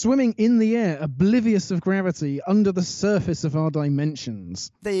it. It's swimming in the air, oblivious of gravity, under the surface of our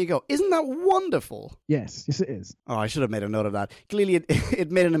dimensions. There you go. Isn't that wonderful? Yes it is. Oh, I should have made a note of that. Clearly,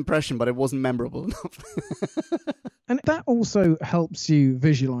 it made an impression, but it wasn't memorable enough. And that also helps you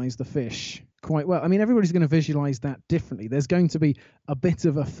visualize the fish quite well. I mean, everybody's going to visualize that differently. There's going to be a bit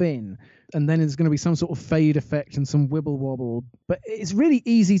of a fin, and then there's going to be some sort of fade effect and some wibble wobble. But it's really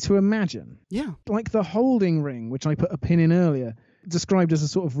easy to imagine. Yeah. Like the holding ring, which I put a pin in earlier, described as a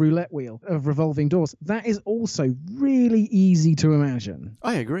sort of roulette wheel of revolving doors. That is also really easy to imagine.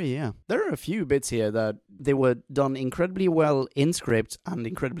 I agree, yeah. There are a few bits here that they were done incredibly well in script and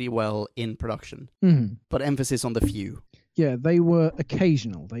incredibly well in production. Mm-hmm. But emphasis on the few. Yeah, they were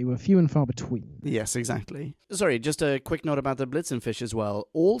occasional. They were few and far between. Yes, exactly. Sorry, just a quick note about the Blitzenfish as well.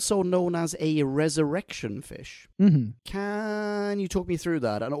 Also known as a resurrection fish. Mm-hmm. Can you talk me through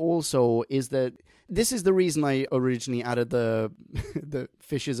that? And also, this is the reason I originally added the the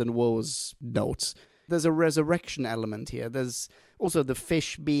fishes and woes notes. There's a resurrection element here. There's also the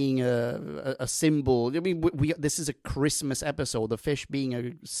fish being a symbol. I mean, this is a Christmas episode. The fish being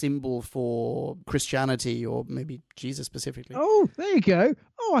a symbol for Christianity, or maybe Jesus specifically. Oh, there you go.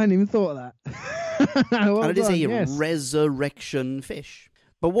 Oh, I hadn't even thought of that. Well and it is done, a yes. resurrection fish.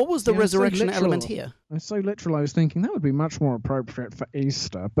 But what was the resurrection element here? I'm so literal, I was thinking that would be much more appropriate for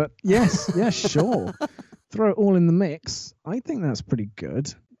Easter. But yes, sure. Throw it all in the mix. I think that's pretty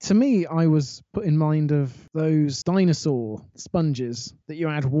good. To me, I was put in mind of those dinosaur sponges that you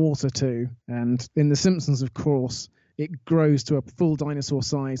add water to. And in The Simpsons, of course, it grows to a full dinosaur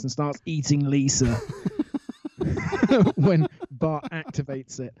size and starts eating Lisa when Bart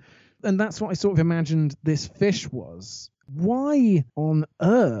activates it. And that's what I sort of imagined this fish was. Why on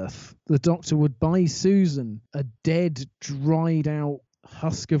earth the Doctor would buy Susan a dead, dried out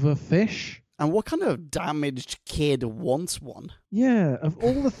husk of a fish? And what kind of damaged kid wants one? Yeah, of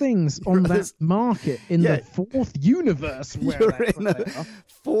all the things on that market in the fourth universe, where you're in a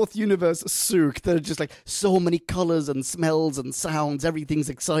fourth universe souk, there are just like so many colors and smells and sounds. Everything's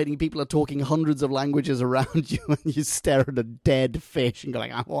exciting. People are talking hundreds of languages around you, and you stare at a dead fish and go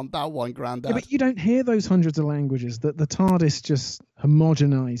like, "I want that one, Grandad." Yeah, but you don't hear those hundreds of languages. That the TARDIS just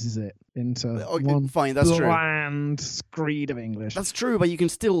homogenizes it into one fine, that's bland screed of English. That's true, but you can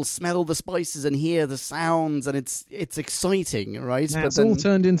still smell the spices and hear the sounds, and it's exciting, right? Now, but it's all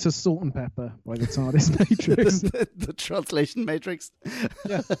turned into salt and pepper by the TARDIS Matrix. the translation matrix.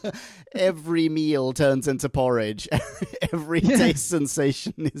 Yeah. Every meal turns into porridge. Every taste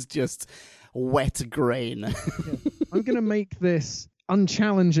sensation is just wet grain. I'm going to make this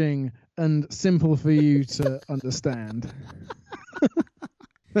unchallenging and simple for you to understand.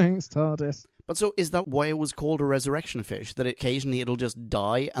 Thanks, TARDIS. But so is that why it was called a resurrection fish? That occasionally it'll just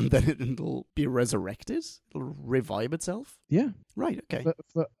die and then it'll be resurrected? It'll revive itself? Yeah. Right, okay.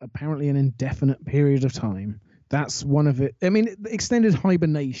 For apparently an indefinite period of time. That's one of it. I mean, extended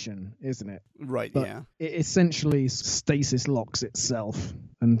hibernation, isn't it? Right, but yeah. It essentially stasis locks itself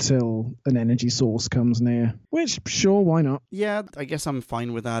until an energy source comes near. Which, sure, why not? Yeah, I guess I'm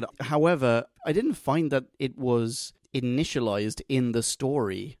fine with that. However, I didn't find that it was initialized in the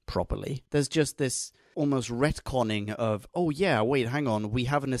story properly. There's just this almost retconning of, oh yeah, wait, hang on, we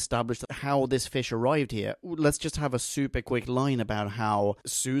haven't established how this fish arrived here. Let's just have a super quick line about how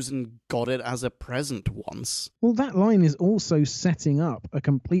Susan got it as a present once. Well, that line is also setting up a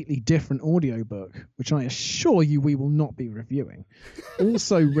completely different audiobook, which I assure you we will not be reviewing.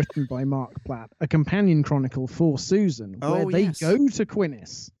 Also written by Mark Platt, a companion chronicle for Susan, where they go to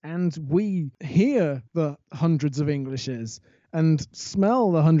Quinnis, and we hear the hundreds of Englishes and smell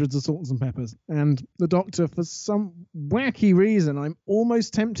the hundreds of salts and peppers. And the Doctor, for some wacky reason, I'm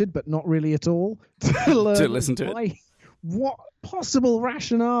almost tempted, but not really at all, to listen to it. What possible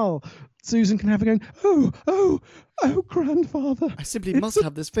rationale Susan can have going, oh, grandfather. I simply must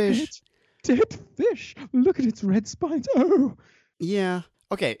have this fish. Dead fish. Look at its red spines. Oh. Yeah.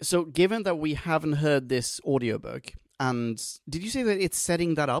 Okay, so given that we haven't heard this audiobook, and did you say that it's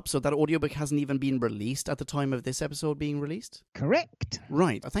setting that up so that audiobook hasn't even been released at the time of this episode being released? Correct.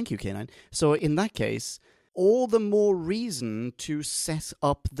 Right. Thank you, K9. So in that case, all the more reason to set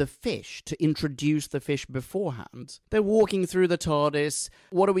up the fish, to introduce the fish beforehand. They're walking through the TARDIS.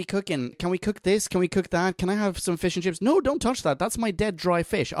 What are we cooking? Can we cook this? Can we cook that? Can I have some fish and chips? No, don't touch that. That's my dead dry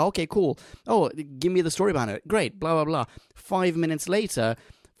fish. Okay, cool. Oh, give me the story behind it. Great. Blah, blah, blah. 5 minutes later,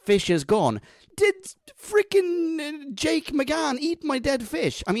 fish is gone. Did frickin' Jake McGann eat my dead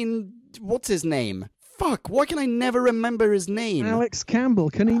fish? I mean, what's his name? Fuck, why can I never remember his name? Alex Campbell.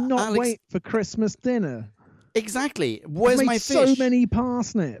 Can he not wait for Christmas dinner? Exactly. Where's my fish? So many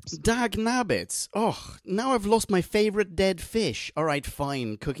parsnips. Dag nabbits. Oh, now I've lost my favourite dead fish. All right,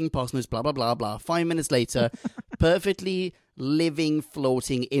 fine. Cooking parsnips, blah, blah, blah, blah. 5 minutes later, perfectly living,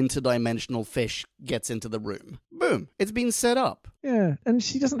 floating, interdimensional fish gets into the room. Boom. It's been set up. Yeah, and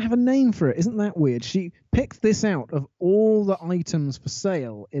she doesn't have a name for it. Isn't that weird? She picked this out of all the items for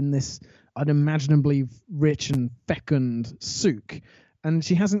sale in this unimaginably rich and fecund souk. And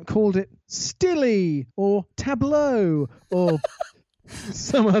she hasn't called it Stilly or Tableau or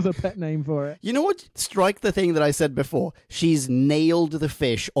some other pet name for it. You know what? Strike the thing that I said before. She's nailed the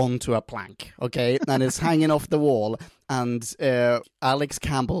fish onto a plank, okay? And it's hanging off the wall. And Alex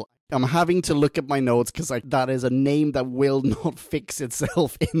Campbell, I'm having to look at my notes because that is a name that will not fix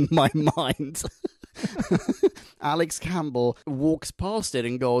itself in my mind. Alex Campbell walks past it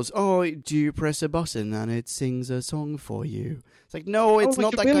and goes, oh, do you press a button and it sings a song for you? It's like, no, it's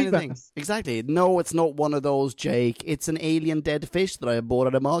not that kind of thing. Exactly. No, it's not one of those, Jake. It's an alien dead fish that I bought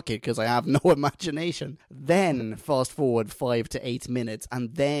at a market because I have no imagination. Then, fast forward 5 to 8 minutes,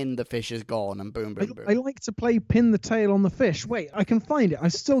 and then the fish is gone, and boom, boom, boom. I like to play pin the tail on the fish. Wait, I can find it.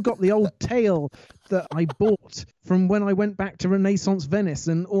 I've still got the old tail that I bought from when I went back to Renaissance Venice,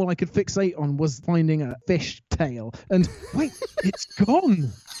 and all I could fixate on was finding a fish tail. And wait, it's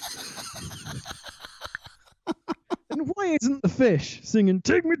gone. And why isn't the fish singing,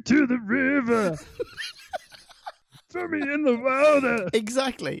 take me to the river, throw me in the water?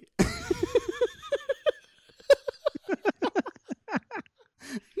 Exactly.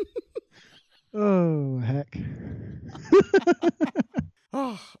 Oh, heck.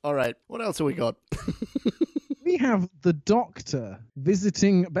 Oh, all right. What else have we got? We have the Doctor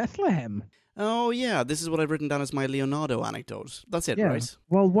visiting Bethlehem. Oh, yeah. This is what I've written down as my Leonardo anecdote. That's it, right?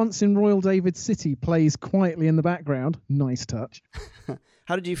 While Once in Royal David City plays quietly in the background. Nice touch.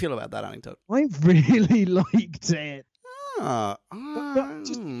 How did you feel about that anecdote? I really liked it. But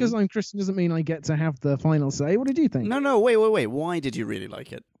just because I'm Christian doesn't mean I get to have the final say. What did you think? No, wait. Why did you really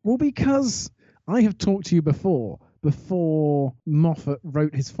like it? Well, because I have talked to you before Moffat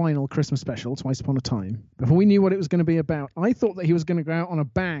wrote his final Christmas special, Twice Upon a Time, before we knew what it was going to be about. I thought that he was going to go out on a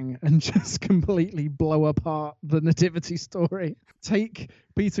bang and just completely blow apart the nativity story. Take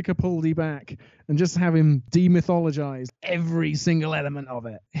Peter Capaldi back and just have him demythologize every single element of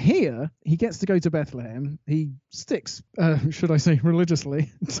it. Here, he gets to go to Bethlehem. He sticks, should I say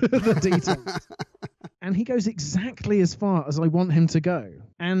religiously, to the details. And he goes exactly as far as I want him to go.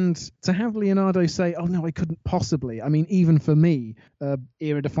 And to have Leonardo say, oh, no, I couldn't possibly. I mean, even for me,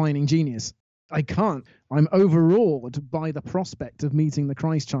 era-defining genius, I can't. I'm overawed by the prospect of meeting the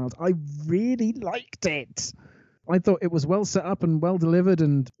Christ child. I really liked it. I thought it was well set up and well delivered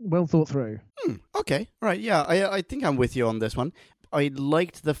and well thought through. Okay, right, yeah, I think I'm with you on this one. I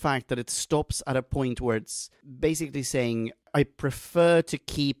liked the fact that it stops at a point where it's basically saying, I prefer to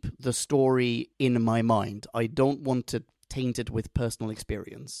keep the story in my mind. I don't want to taint it with personal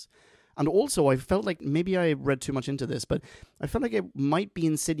experience. And also, I felt like, maybe I read too much into this, but I felt like it might be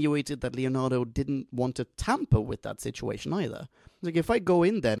insinuated that Leonardo didn't want to tamper with that situation either. Like, if I go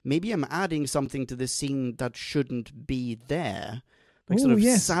in there, maybe I'm adding something to this scene that shouldn't be there. Like, sort of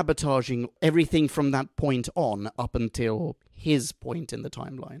sabotaging everything from that point on up until his point in the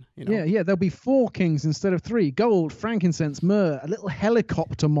timeline. You know? Yeah, there'll be 4 kings instead of 3. Gold, frankincense, myrrh, a little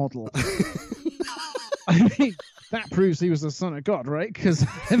helicopter model. I mean, that proves he was the son of God, right? Because,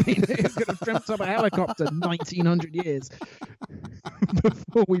 I mean, he could have dreamt up a helicopter 1900 years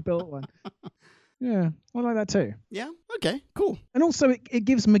before we built one. Yeah, I like that too. Yeah, okay, cool. And also, it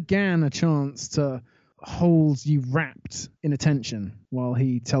gives McGann a chance to hold you wrapped in attention while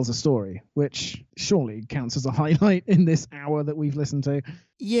he tells a story, which surely counts as a highlight in this hour that we've listened to.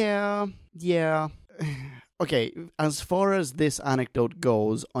 Yeah. Okay, as far as this anecdote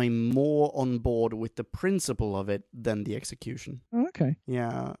goes, I'm more on board with the principle of it than the execution. Oh, okay.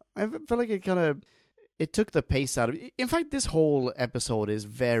 Yeah, I felt like it took the pace out of it. In fact, this whole episode is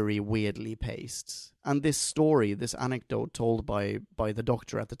very weirdly paced. And this story, this anecdote told by the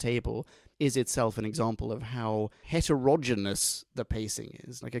doctor at the table, is itself an example of how heterogeneous the pacing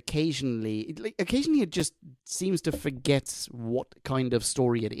is. Like, occasionally it just seems to forget what kind of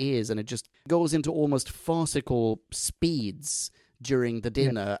story it is, and it just goes into almost farcical speeds during the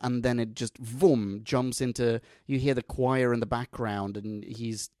dinner, and then it just, jumps into, you hear the choir in the background, and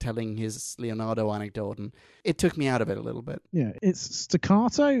he's telling his Leonardo anecdote, and it took me out of it a little bit. Yeah, it's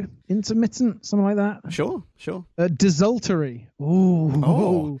staccato, intermittent, something like that. Sure. Desultory.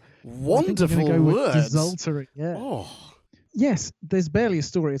 Ooh. Wonderful go words. With desultory, yeah. Oh. Yes, there's barely a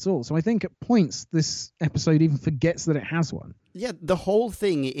story at all. So I think at points this episode even forgets that it has one. Yeah, the whole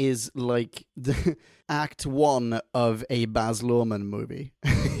thing is like the Act 1 of a Baz Luhrmann movie.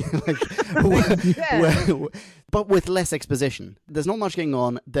 But with less exposition. There's not much going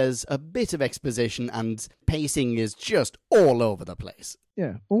on. There's a bit of exposition, and pacing is just all over the place.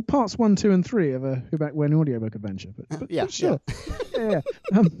 Yeah, all parts 1, 2, and 3 of a Who Back When audiobook adventure. But sure. Yeah.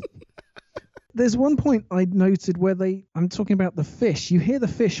 There's one point I noted where I'm talking about the fish. You hear the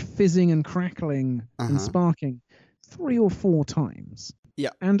fish fizzing and crackling and sparking 3 or 4 times.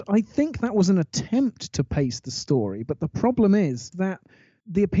 Yeah. And I think that was an attempt to pace the story. But the problem is that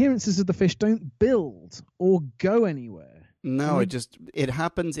the appearances of the fish don't build or go anywhere. No, it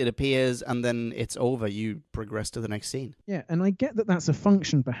happens, it appears, and then it's over. You progress to the next scene. Yeah, and I get that that's a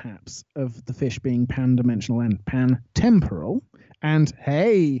function, perhaps, of the fish being pan-dimensional and pan-temporal. And,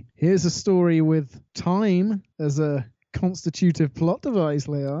 hey, here's a story with time as a constitutive plot device,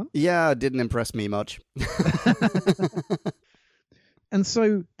 Leon. Yeah, it didn't impress me much. And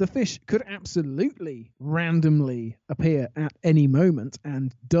so the fish could absolutely randomly appear at any moment,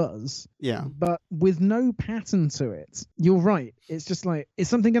 and does. Yeah. But with no pattern to it. You're right. It's just like, is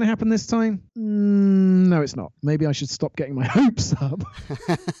something going to happen this time? No, it's not. Maybe I should stop getting my hopes up.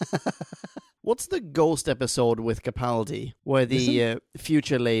 What's the ghost episode with Capaldi, where the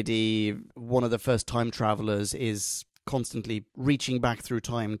future lady, one of the first time travelers, is constantly reaching back through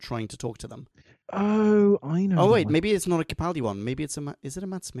time trying to talk to them? Oh, I know. Oh, wait, maybe it's not a Capaldi one. Maybe it's is it a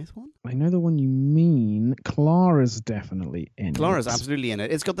Matt Smith one? I know the one you mean. Clara's definitely in Clara's it. absolutely in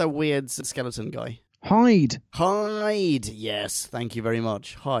it. It's got that weird skeleton guy. Hyde. Yes, thank you very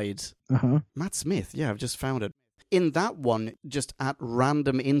much. Hyde. Matt Smith, yeah, I've just found it. In that one, just at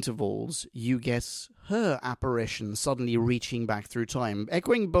random intervals, you get her apparition suddenly reaching back through time,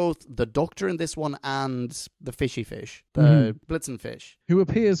 echoing both the Doctor in this one and the fishy fish, the Blitzenfish. Who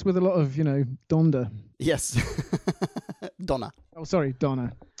appears with a lot of, Donda. Yes. Donna. Oh, sorry,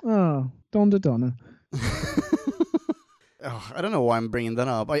 Donna. Oh, Donna. Oh, I don't know why I'm bringing that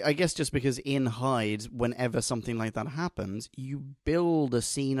up. I guess just because in Hyde, whenever something like that happens, you build a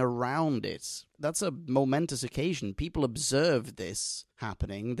scene around it. That's a momentous occasion. People observe this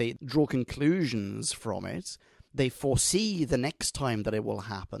happening. They draw conclusions from it. They foresee the next time that it will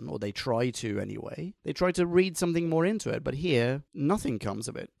happen, or they try to anyway. They try to read something more into it, but here, nothing comes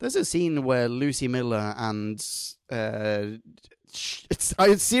of it. There's a scene where Lucy Miller and...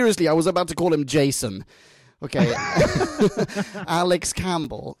 seriously, I was about to call him Jason. Okay, Alex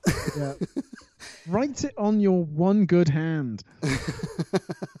Campbell. Yeah. Write it on your one good hand.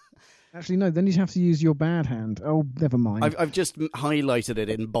 Actually, no, then you'd have to use your bad hand. Oh, never mind. I've just highlighted it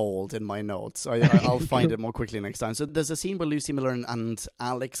in bold in my notes. I'll find it more quickly next time. So there's a scene where Lucy Miller and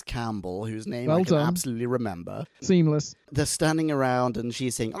Alex Campbell, whose name I can absolutely remember. Seamless. They're standing around and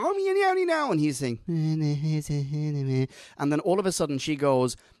she's saying, "Oh, me now," and he's saying, and then all of a sudden she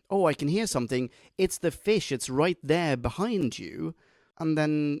goes, "Oh, I can hear something. It's the fish. It's right there behind you." And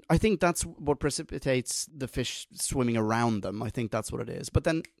then I think that's what precipitates the fish swimming around them. I think that's what it is. But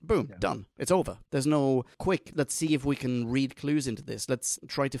then, boom, done. It's over. There's no quick, let's see if we can read clues into this. Let's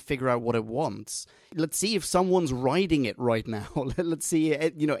try to figure out what it wants. Let's see if someone's riding it right now. Let's see,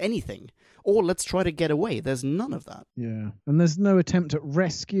 anything. Or let's try to get away. There's none of that. Yeah. And there's no attempt at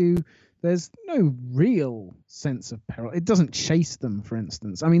rescue. There's no real sense of peril. It doesn't chase them, for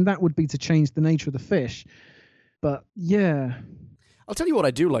instance. I mean, that would be to change the nature of the fish. But, yeah... I'll tell you what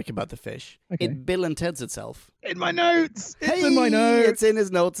I do like about the fish. Okay. It Bill and Ted's itself. In my notes! It's in my notes! It's in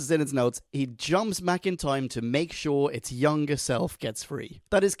his notes, it's in his notes. He jumps back in time to make sure its younger self gets free.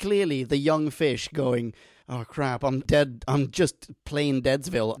 That is clearly the young fish going, "Oh crap, I'm dead. I'm just plain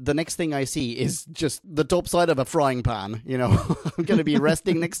Deadsville. The next thing I see is just the top side of a frying pan, I'm going to be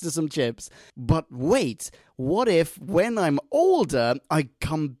resting next to some chips. But wait, what if when I'm older, I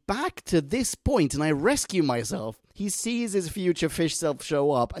come back to this point and I rescue myself?" He sees his future fish self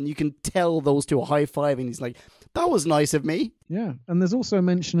show up and you can tell those two are high-fiving. He's like, "That was nice of me." Yeah, and there's also a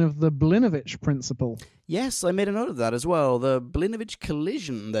mention of the Blinovich principle. Yes, I made a note of that as well. The Blinovich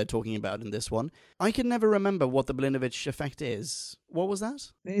collision they're talking about in this one. I can never remember what the Blinovich effect is. What was that?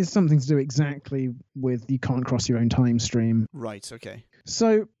 It is something to do exactly with you can't cross your own time stream. Right, okay.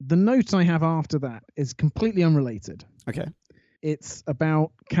 So the note I have after that is completely unrelated. Okay. It's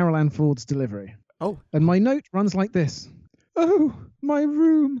about Carol Ann Ford's delivery. Oh. And my note runs like this. "Oh, my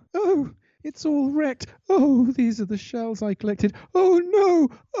room. Oh, it's all wrecked. Oh, these are the shells I collected. Oh, no.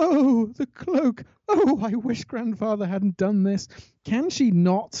 Oh, the cloak. Oh, I wish grandfather hadn't done this." Can she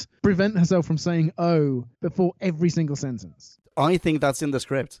not prevent herself from saying "oh" before every single sentence? I think that's in the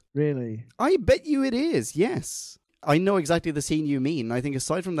script. Really? I bet you it is, yes. I know exactly the scene you mean. I think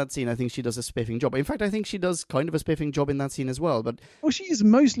aside from that scene, I think she does a spiffing job. In fact, I think she does kind of a spiffing job in that scene as well. But well, she is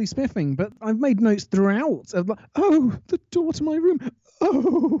mostly spiffing, but I've made notes throughout of like, "Oh, the door to my room.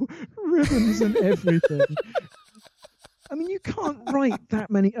 Oh, ribbons and everything." I mean, you can't write that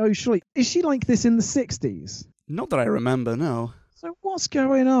many. Oh, surely. Is she like this in the 60s? Not that I remember, no. So what's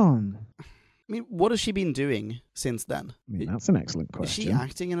going on? I mean, what has she been doing since then? I mean, that's an excellent question. Is she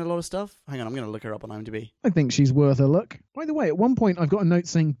acting in a lot of stuff? Hang on, I'm going to look her up on IMDb. I think she's worth a look. By the way, at one point I've got a note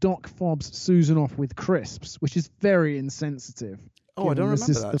saying Doc fobs Susan off with crisps, which is very insensitive. Oh, I don't remember that.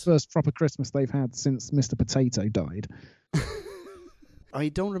 This is the first proper Christmas they've had since Mr. Potato died. I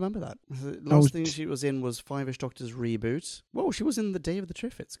don't remember that. The last thing she was in was Five-ish Doctors reboot. Whoa, she was in The Day of the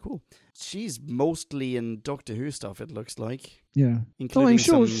Triffids. Cool. She's mostly in Doctor Who stuff, it looks like. Yeah. Including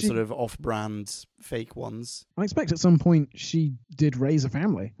some sort of off-brand fake ones. I expect at some point she did raise a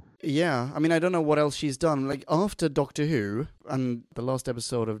family. Yeah, I mean, I don't know what else she's done. Like, after Doctor Who, and the last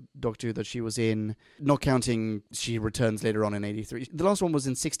episode of Doctor Who that she was in, not counting she returns later on in 83. The last one was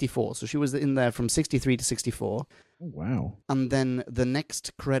in 64, so she was in there from 63 to 64. Oh, wow. And then the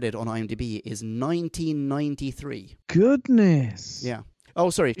next credit on IMDb is 1993. Goodness. Yeah. Oh,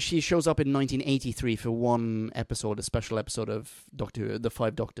 sorry. She shows up in 1983 for one episode, a special episode of Doctor Who, The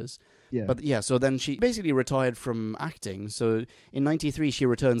Five Doctors. Yeah. But yeah, so then she basically retired from acting. So in 93, she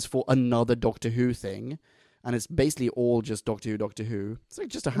returns for another Doctor Who thing. And it's basically all just Doctor Who. It's like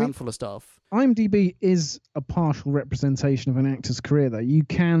just a handful of stuff. IMDb is a partial representation of an actor's career, though. You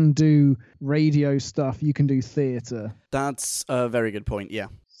can do radio stuff, you can do theatre. That's a very good point, yeah.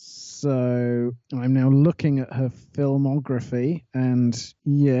 So I'm now looking at her filmography, and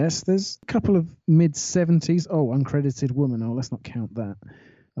yes, there's a couple of mid-70s. Oh, uncredited woman. Oh, let's not count that.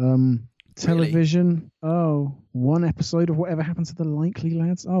 Television. Really? Oh, one episode of Whatever Happened to the Likely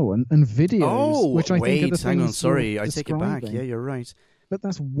Lads. Oh, and videos, which I think are the things. Hang on, sorry, I take it back. Yeah, you're right. But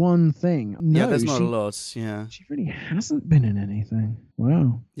that's one thing. No, yeah, there's not a lot. Yeah, she really hasn't been in anything.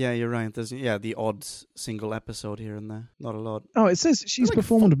 Wow. Yeah, you're right. There's the odd single episode here and there. Not a lot. Oh, it says she's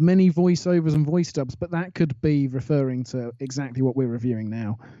performed many voiceovers and voice dubs, but that could be referring to exactly what we're reviewing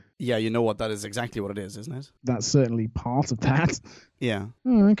now. Yeah, you know what? That is exactly what it is, isn't it? That's certainly part of that. Yeah.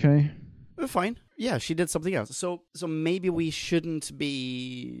 Oh, okay. Fine. Yeah, she did something else. So maybe we shouldn't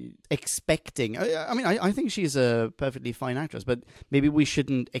be expecting... I think she's a perfectly fine actress, but maybe we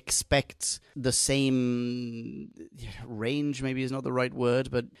shouldn't expect the same range, maybe is not the right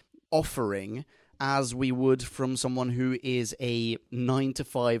word, but offering as we would from someone who is a 9 to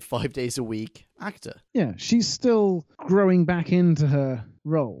 5, 5 days a week actor. Yeah, she's still growing back into her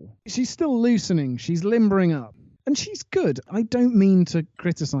role. She's still loosening. She's limbering up. And she's good. I don't mean to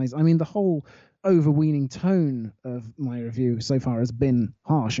criticize. I mean, the whole overweening tone of my review so far has been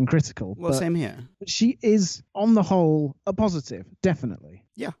harsh and critical. Well, same here. But she is, on the whole, a positive, definitely.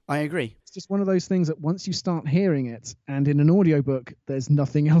 Yeah, I agree. It's just one of those things that once you start hearing it, and in an audiobook, there's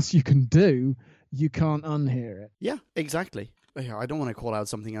nothing else you can do, you can't unhear it. Yeah, exactly. I don't want to call out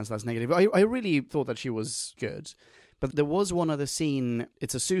something else that's negative. I really thought that she was good. But there was one other scene,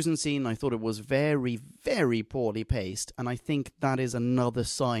 it's a Susan scene, I thought it was very, very poorly paced, and I think that is another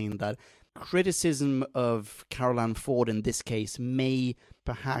sign that criticism of Carole Ann Ford in this case may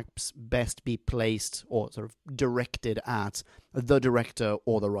perhaps best be placed or sort of directed at the director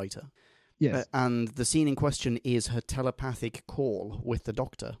or the writer. Yes. And the scene in question is her telepathic call with the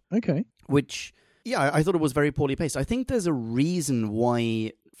doctor. Okay. Which, yeah, I thought it was very poorly paced. I think there's a reason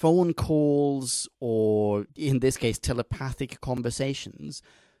why phone calls, or in this case, telepathic conversations,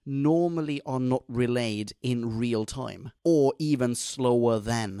 normally are not relayed in real time, or even slower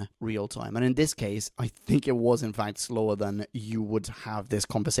than real time. And in this case, I think it was in fact slower than you would have this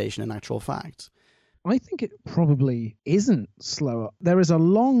conversation in actual fact. I think it probably isn't slower. There is a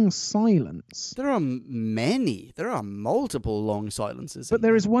long silence. There are multiple long silences. But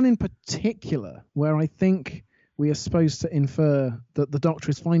there is one in particular where I think we are supposed to infer that the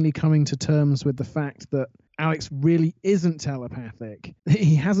Doctor is finally coming to terms with the fact that Alex really isn't telepathic.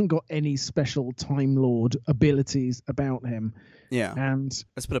 He hasn't got any special Time Lord abilities about him. Yeah. And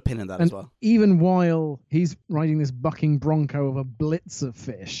let's put a pin in that as well. Even while he's riding this bucking bronco of a blitzer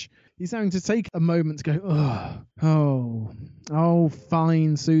fish, he's having to take a moment to go, oh,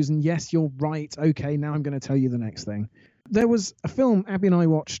 fine, Susan. Yes, you're right. Okay, now I'm going to tell you the next thing. There was a film Abby and I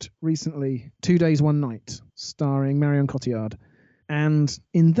watched recently, 2 Days, One Night, starring Marion Cotillard. And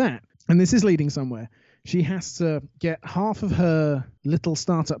in that, and this is leading somewhere, she has to get half of her little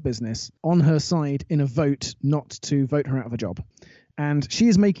startup business on her side in a vote not to vote her out of a job. And she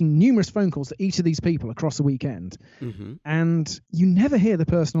is making numerous phone calls to each of these people across a weekend. Mm-hmm. And you never hear the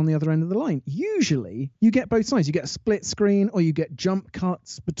person on the other end of the line. Usually, you get both sides. You get a split screen, or you get jump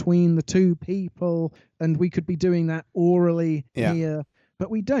cuts between the two people. And we could be doing that orally here, but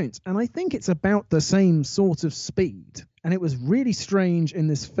we don't. And I think it's about the same sort of speed. And it was really strange in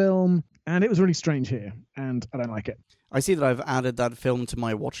this film, and it was really strange here. And I don't like it. I see that I've added that film to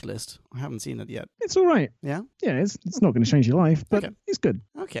my watch list. I haven't seen it yet. It's all right. Yeah? Yeah, it's not going to change your life, but It's good.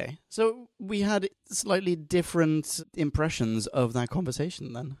 Okay. So we had slightly different impressions of that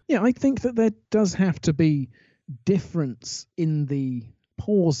conversation then. Yeah, I think that there does have to be difference in the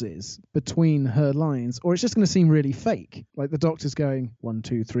pauses between her lines, or it's just going to seem really fake. Like the Doctor's going 1,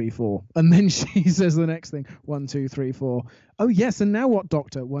 2, 3, 4, and then she says the next thing 1, 2, 3, 4. Oh yes, and now what,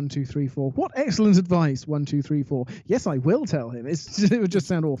 Doctor? 1, 2, 3, 4. What excellent advice. 1, 2, 3, 4. Yes, I will tell him. It would just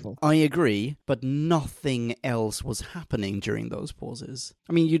sound awful. I agree, but nothing else was happening during those pauses.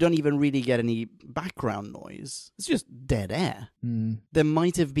 I mean, you don't even really get any background noise. It's just dead air. There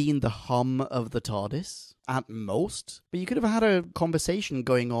might have been the hum of the TARDIS at most, but you could have had a conversation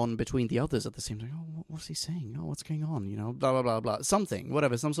going on between the others at the same time. Oh, what's he saying? Oh, what's going on? You know, blah, blah, blah, blah. Something,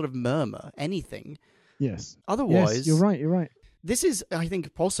 whatever, some sort of murmur, anything. Yes. Otherwise... Yes, you're right. This is, I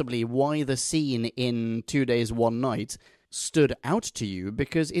think, possibly why the scene in 2 Days, One Night stood out to you,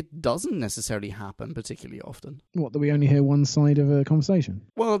 because it doesn't necessarily happen particularly often. What, that we only hear one side of a conversation?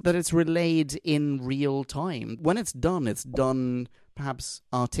 Well, that it's relayed in real time. When it's done perhaps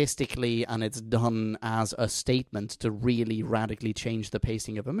artistically, and it's done as a statement to really radically change the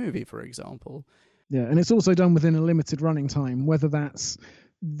pacing of a movie, for example. Yeah, and it's also done within a limited running time, whether that's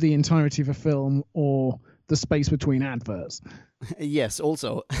the entirety of a film or the space between adverts. Yes,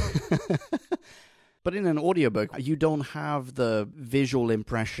 also. But in an audiobook, you don't have the visual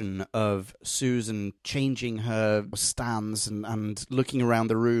impression of Susan changing her stance and looking around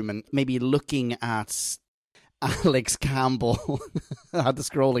the room and maybe looking at Alex Campbell. I had to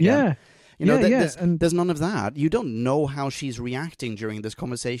scroll again. Yeah. There's none of that. You don't know how she's reacting during this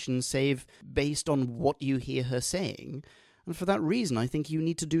conversation, save based on what you hear her saying. And for that reason, I think you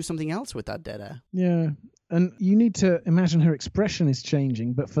need to do something else with that dead air. Yeah, and you need to imagine her expression is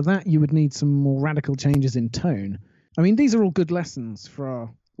changing, but for that you would need some more radical changes in tone. I mean, these are all good lessons for our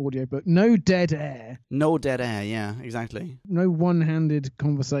audiobook. No dead air. No dead air, yeah, exactly. No one-handed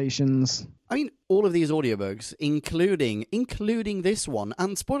conversations. I mean, all of these audiobooks, including this one,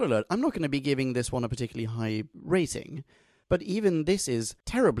 and spoiler alert, I'm not going to be giving this one a particularly high rating, but even this is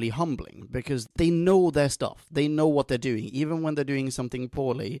terribly humbling, because they know their stuff. They know what they're doing. Even when they're doing something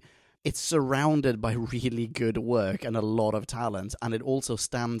poorly, it's surrounded by really good work and a lot of talent, and it also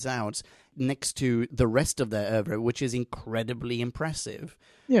stands out next to the rest of their oeuvre, which is incredibly impressive.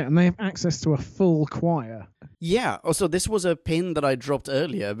 Yeah, and they have access to a full choir. Yeah, also this was a pin that I dropped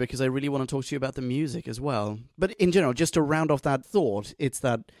earlier because I really want to talk to you about the music as well. But in general, just to round off that thought, it's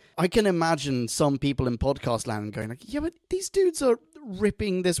that I can imagine some people in podcast land going like, yeah, but these dudes are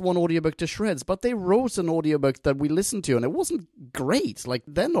ripping this one audiobook to shreds, but they wrote an audiobook that we listened to and it wasn't great. Like,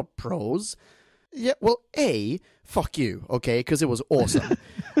 they're not pros. Yeah, well, A, fuck you, okay, because it was awesome.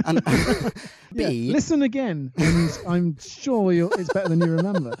 And B... Yeah, listen again, and I'm sure it's better than you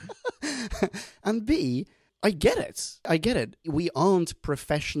remember. And B, I get it. We aren't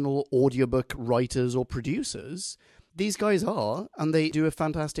professional audiobook writers or producers. These guys are, and they do a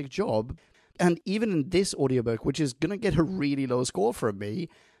fantastic job. And even in this audiobook, which is going to get a really low score from me,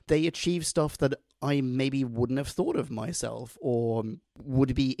 they achieve stuff that I maybe wouldn't have thought of myself or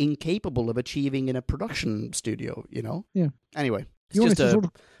would be incapable of achieving in a production studio, you know? Yeah. Anyway, it's just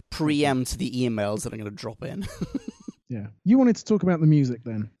to preempt the emails that I'm going to drop in. Yeah. You wanted to talk about the music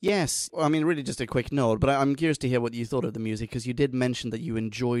then? Yes. Well, I mean, really just a quick note, but I'm curious to hear what you thought of the music, because you did mention that you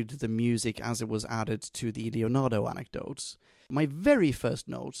enjoyed the music as it was added to the Leonardo anecdotes. My very first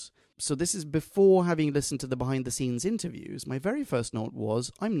note, so this is before having listened to the behind-the-scenes interviews, my very first note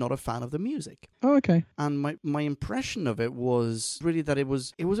was, I'm not a fan of the music. Oh, okay. And my impression of it was really that it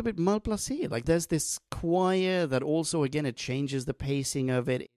was a bit malplacé. Like, there's this choir that also, again, it changes the pacing of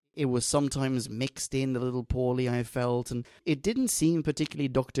it. It was sometimes mixed in a little poorly, I felt, and it didn't seem particularly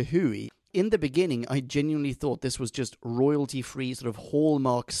Doctor Who-y. In the beginning, I genuinely thought this was just royalty-free, sort of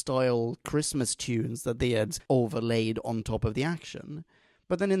Hallmark-style Christmas tunes that they had overlaid on top of the action.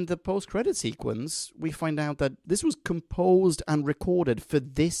 But then in the post-credit sequence, we find out that this was composed and recorded for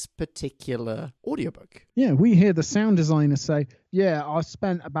this particular audiobook. Yeah, we hear the sound designer say, yeah, I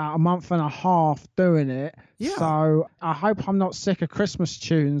spent about a month and a half doing it, yeah. So I hope I'm not sick of Christmas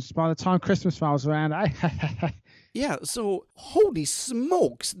tunes by the time Christmas rolls around. Yeah, so holy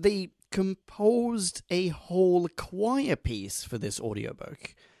smokes, they composed a whole choir piece for this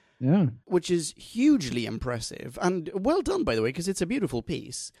audiobook. Yeah. Which is hugely impressive, and well done, by the way, because it's a beautiful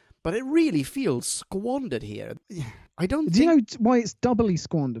piece. But it really feels squandered here. I don't think... Do you know why it's doubly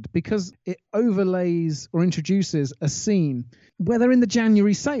squandered? Because it overlays or introduces a scene where they're in the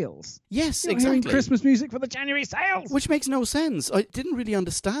January sales. Yes, You're exactly. hearing Christmas music for the January sales! Which makes no sense. I didn't really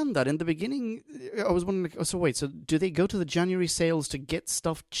understand that. In the beginning, I was wondering, so do they go to the January sales to get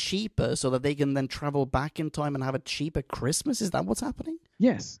stuff cheaper so that they can then travel back in time and have a cheaper Christmas? Is that what's happening?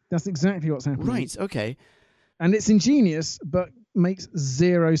 Yes, that's exactly what's happening. Right, okay. And it's ingenious, but makes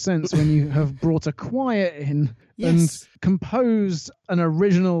zero sense when you have brought a choir in and composed an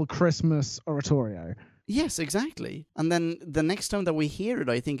original Christmas oratorio. Yes, exactly. And then the next time that we hear it,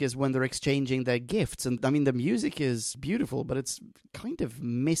 I think, is when they're exchanging their gifts. And I mean, the music is beautiful, but it's kind of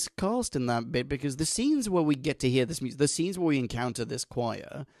miscast in that bit, because the scenes where we get to hear this music, the scenes where we encounter this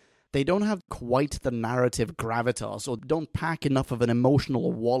choir, they don't have quite the narrative gravitas or don't pack enough of an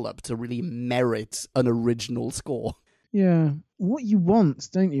emotional wallop to really merit an original score. Yeah. What you want,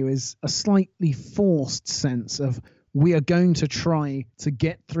 don't you, is a slightly forced sense of, we are going to try to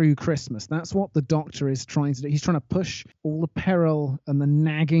get through Christmas. That's what the Doctor is trying to do. He's trying to push all the peril and the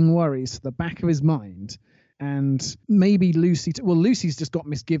nagging worries to the back of his mind. And maybe Lucy... Lucy's just got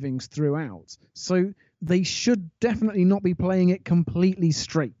misgivings throughout. So they should definitely not be playing it completely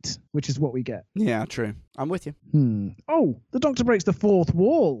straight, which is what we get. Yeah, true. I'm with you. Oh, the Doctor breaks the fourth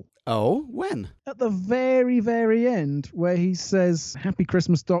wall. Oh, when? At the very, very end, where he says, Happy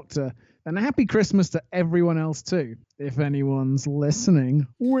Christmas, Doctor, and Happy Christmas to everyone else too, if anyone's listening.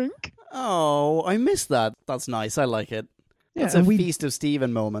 Wink. Oh, I missed that. That's nice. I like it. That's a Feast of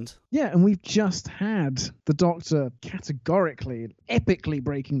Stephen moment. Yeah, and we've just had the Doctor categorically, epically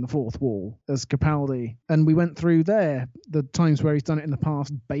breaking the fourth wall as Capaldi. And we went through there, the times where he's done it in the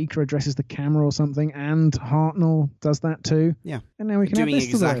past. Baker addresses the camera or something, and Hartnell does that too. Yeah. And now we can doing have this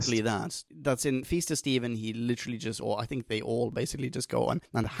exactly that. That's in Feast of Stephen. He literally just, or I think they all basically just go on,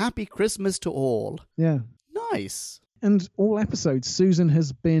 and Happy Christmas to all. Yeah. Nice. And all episodes, Susan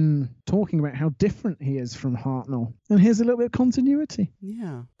has been talking about how different he is from Hartnell. And here's a little bit of continuity.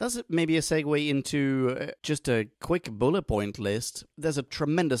 Yeah. That's maybe a segue into just a quick bullet point list. There's a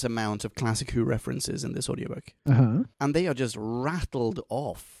tremendous amount of Classic Who references in this audiobook. Uh-huh. And they are just rattled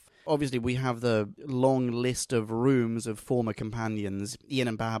off. Obviously, we have the long list of rooms of former companions, Ian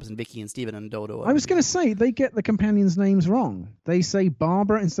and Babs and Vicky and Stephen and Dodo. I was going to say, they get the companions' names wrong. They say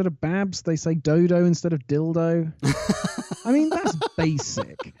Barbara instead of Babs. They say Dodo instead of Dildo. I mean, that's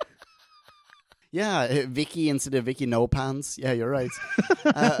basic. Yeah, Vicky instead of Vicky No Pants. Yeah, you're right.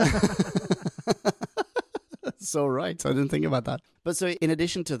 So right. I didn't think about that. But so in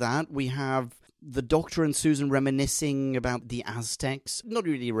addition to that, we have the Doctor and Susan reminiscing about the Aztecs. Not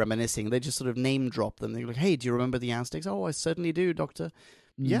really reminiscing. They just sort of name drop them. They're like, hey, do you remember the Aztecs? Oh, I certainly do, Doctor.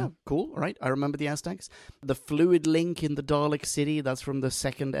 Yeah, cool. All right. I remember the Aztecs. The fluid link in the Dalek City. That's from the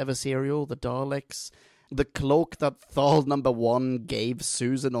second ever serial, the Daleks. The cloak that Thal #1 gave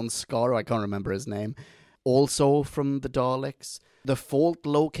Susan on Skaro. I can't remember his name. Also from the Daleks. The fault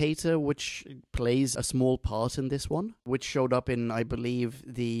locator, which plays a small part in this one, which showed up in, I believe,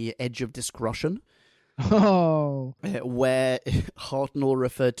 the Edge of Discretion. Oh. Where Hartnell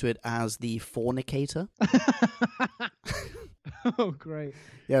referred to it as the fornicator. Oh, great.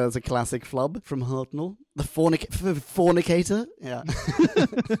 Yeah, that's a classic flub from Hartnell. The fornicator? Yeah.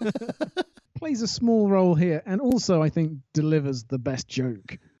 Plays a small role here, and also, I think, delivers the best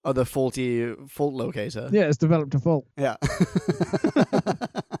joke. Oh, the fault locator. Yeah, it's developed a fault. Yeah.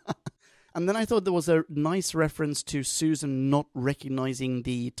 And then I thought there was a nice reference to Susan not recognizing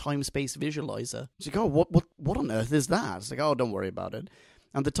the time-space visualizer. She's like, oh, what on earth is that? It's like, oh, don't worry about it.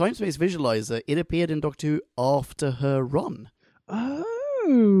 And the time-space visualizer, it appeared in Doctor Who after her run.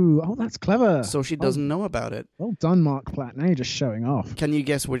 Oh, that's clever. So she doesn't know about it. Well done, Mark Platt. Now you're just showing off. Can you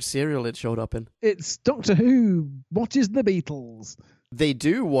guess which serial it showed up in? It's Doctor Who watches the Beatles. They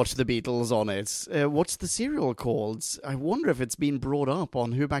do watch the Beatles on it. What's the serial called? I wonder if it's been brought up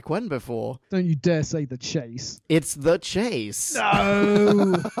on Who Back When before. Don't you dare say The Chase. It's The Chase.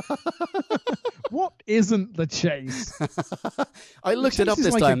 No! What isn't The Chase? I looked it up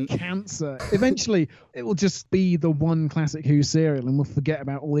this like time. A cancer. Eventually, it will just be the one classic Who serial and we'll forget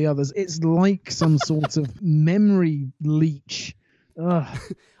about all the others. It's like some sort of memory leech. Ugh.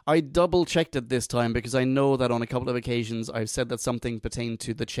 I double-checked it this time because I know that on a couple of occasions I've said that something pertained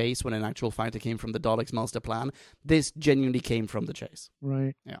to The Chase when in actual fact it came from the Daleks' master plan. This genuinely came from The Chase.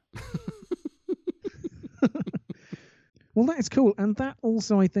 Right. Yeah. Well, that is cool. And that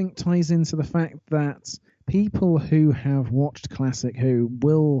also, I think, ties into the fact that people who have watched Classic Who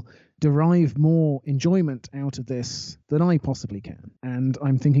will derive more enjoyment out of this than I possibly can. And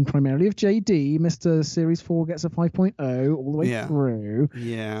I'm thinking primarily of JD. Mr. Series 4 gets a 5.0 all the way through.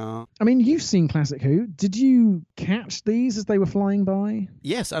 Yeah. I mean, you've seen Classic Who. Did you catch these as they were flying by?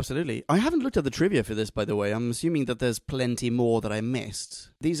 Yes, absolutely. I haven't looked at the trivia for this, by the way. I'm assuming that there's plenty more that I missed.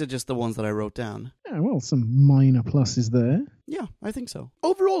 These are just the ones that I wrote down. Yeah, well, some minor pluses there. Yeah, I think so.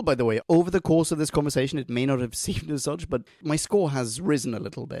 Overall, by the way, over the course of this conversation, it may not have seemed as such, but my score has risen a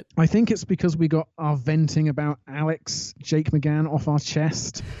little bit. I think it's because we got our venting about Alex, Jake McGann off our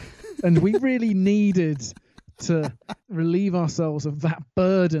chest, and we really needed to relieve ourselves of that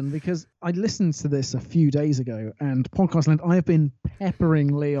burden, because I listened to this a few days ago, and Podcastland, I have been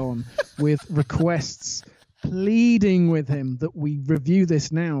peppering Leon with requests, pleading with him that we review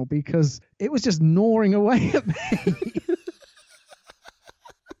this now, because it was just gnawing away at me.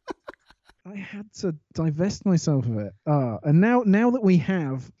 I had to divest myself of it. And now that we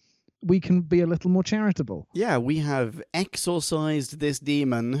have, we can be a little more charitable. Yeah, we have exorcised this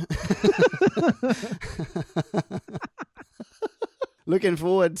demon. Looking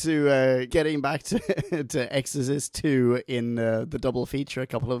forward to getting back to Exorcist 2 in the double feature a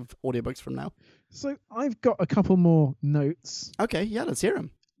couple of audiobooks from now. So I've got a couple more notes. Okay, yeah, let's hear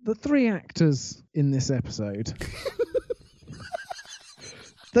them. The three actors in this episode...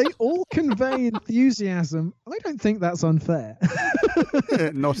 They all convey enthusiasm. I don't think that's unfair.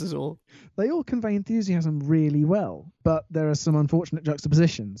 Not at all. They all convey enthusiasm really well, but there are some unfortunate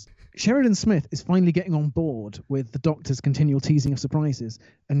juxtapositions. Sheridan Smith is finally getting on board with the Doctor's continual teasing of surprises,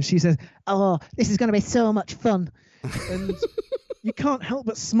 and she says, "Oh, this is going to be so much fun." And you can't help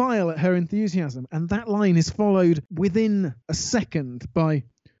but smile at her enthusiasm, and that line is followed within a second by,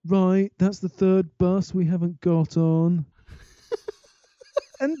 "Right, that's the third bus we haven't got on."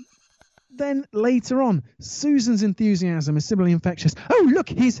 And then later on, Susan's enthusiasm is similarly infectious. "Oh, look,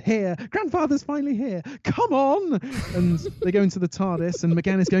 he's here. Grandfather's finally here. Come on." And they go into the TARDIS, and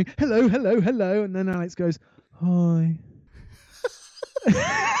McGann is going, "Hello, hello, hello." And then Alex goes, "Hi."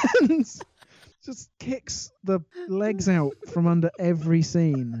 And just kicks the legs out from under every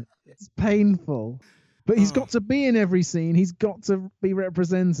scene. It's painful. But he's got to be in every scene. He's got to be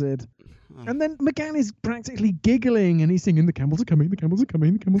represented. And then McGann is practically giggling, and he's singing, "The camels are coming, the camels are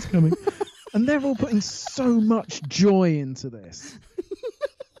coming, the camels are coming." And they're all putting so much joy into this.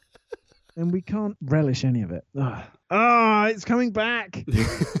 And we can't relish any of it. It's coming back.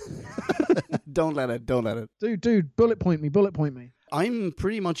 Don't let it. Dude, bullet point me. I'm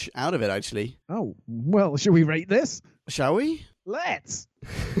pretty much out of it, actually. Oh, well, should we rate this? Shall we? Let's.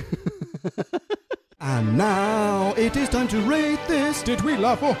 And now it is time to rate this. Did we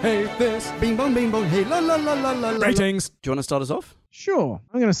laugh or hate this? Bing bong, hey, la la la la la. Ratings. Do you want to start us off? Sure.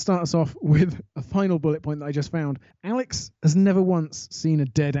 I'm going to start us off with a final bullet point that I just found. Alex has never once seen a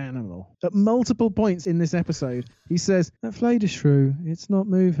dead animal. At multiple points in this episode, he says, "That flayed is shrew. It's not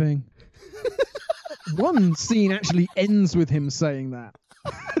moving." One scene actually ends with him saying that.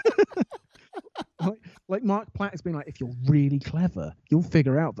 Like Mark Platt has been like, if you're really clever, you'll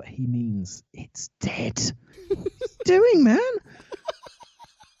figure out that he means it's dead. What are you doing, man?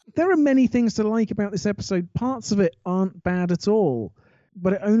 There are many things to like about this episode. Parts of it aren't bad at all,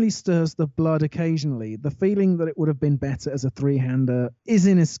 but it only stirs the blood occasionally. The feeling that it would have been better as a three-hander is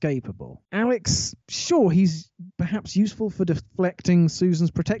inescapable. Alex, sure, he's perhaps useful for deflecting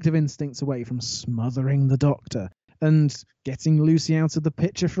Susan's protective instincts away from smothering the Doctor and getting Lucy out of the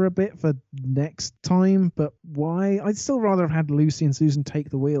picture for a bit for next time, but why? I'd still rather have had Lucy and Susan take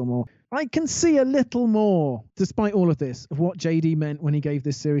the wheel more. I can see a little more, despite all of this, of what JD meant when he gave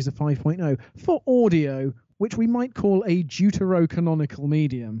this series a 5.0 for audio, which we might call a deuterocanonical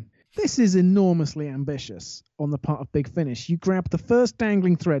medium. This is enormously ambitious on the part of Big Finish. You grab the first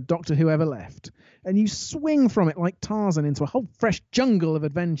dangling thread Doctor Who ever left, and you swing from it like Tarzan into a whole fresh jungle of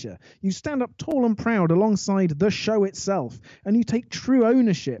adventure. You stand up tall and proud alongside the show itself, and you take true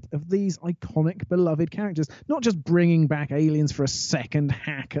ownership of these iconic, beloved characters, not just bringing back aliens for a second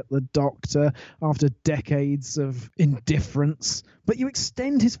hack at the Doctor after decades of indifference, but you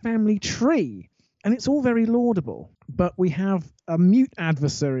extend his family tree. And it's all very laudable, but we have a mute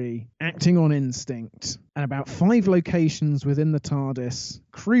adversary acting on instinct and about 5 locations within the TARDIS,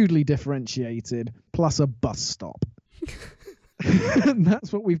 crudely differentiated, plus a bus stop. And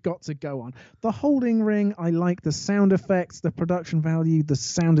that's what we've got to go on. The holding ring, I like the sound effects, the production value, the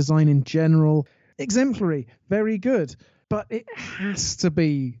sound design in general. Exemplary, very good, but it has to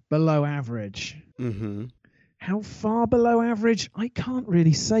be below average. Mm-hmm. How far below average? I can't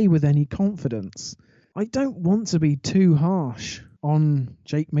really say with any confidence. I don't want to be too harsh on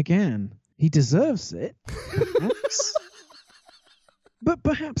Jake McGann. He deserves it, perhaps. But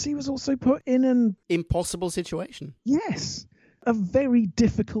perhaps he was also put in an impossible situation. Yes, a very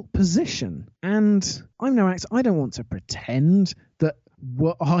difficult position. And I'm no actor. I don't want to pretend that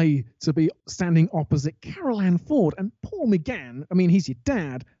were I to be standing opposite Carol Ann Ford and Paul McGann, I mean, he's your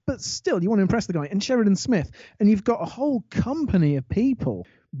dad, but still, you want to impress the guy, and Sheridan Smith, and you've got a whole company of people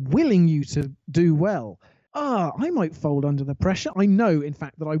willing you to do well. I might fold under the pressure. I know, in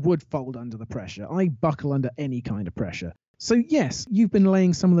fact, that I would fold under the pressure. I buckle under any kind of pressure. So yes, you've been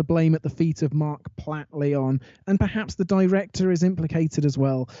laying some of the blame at the feet of Mark Platt, Leon, and perhaps the director is implicated as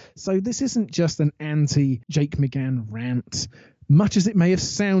well. So this isn't just an anti-Jake McGann rant. Much as it may have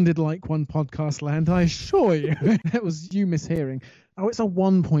sounded like one podcast land, I assure you, that was you mishearing. Oh, it's a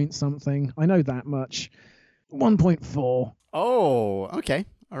 1 point something. I know that much. 1.4. Oh, okay.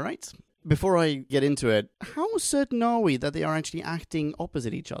 All right. Before I get into it, how certain are we that they are actually acting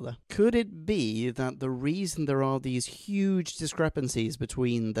opposite each other? Could it be that the reason there are these huge discrepancies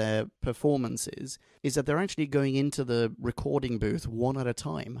between their performances is that they're actually going into the recording booth one at a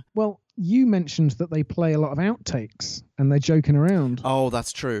time? Well, you mentioned that they play a lot of outtakes and they're joking around. Oh,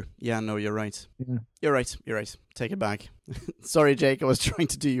 that's true. Yeah, no, you're right. Yeah. You're right. Take it back. Sorry, Jake, I was trying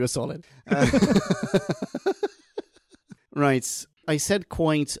to do you a solid. Right. I said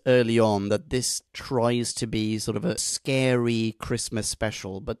quite early on that this tries to be sort of a scary Christmas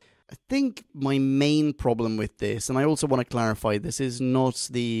special, but I think my main problem with this, and I also want to clarify, this is not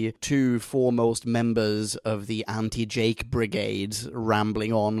the 2 foremost members of the anti-Jake brigade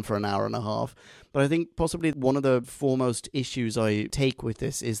rambling on for an hour and a half, but I think possibly one of the foremost issues I take with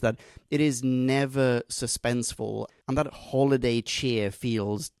this is that it is never suspenseful, and that holiday cheer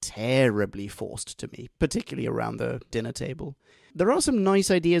feels terribly forced to me, particularly around the dinner table. There are some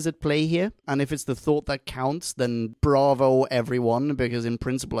nice ideas at play here, and if it's the thought that counts, then bravo everyone, because in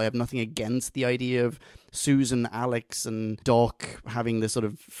principle I have nothing against the idea of Susan, Alex, and Doc having this sort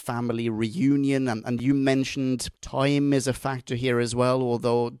of family reunion, and you mentioned time is a factor here as well,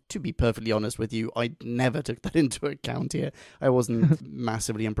 although, to be perfectly honest with you, I never took that into account here. I wasn't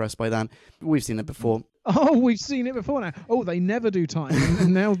massively impressed by that. We've seen it before. Oh, we've seen it before now. Oh, they never do time.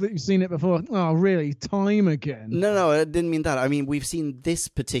 And now that you've seen it before, oh, really? Time again? No, I didn't mean that. I mean, we've seen this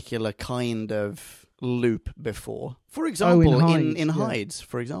particular kind of loop before. For example, in yeah. Hyde,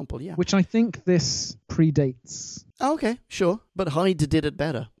 for example, yeah. Which I think this predates. Okay, sure. But Hyde did it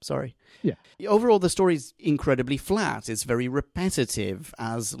better. Sorry. Yeah. Overall, the story's incredibly flat. It's very repetitive,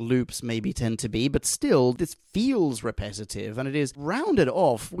 as loops maybe tend to be, but still, this feels repetitive, and it is rounded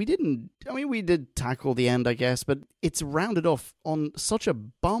off. We did tackle the end, I guess, but it's rounded off on such a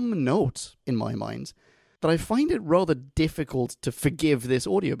bum note, in my mind, that I find it rather difficult to forgive this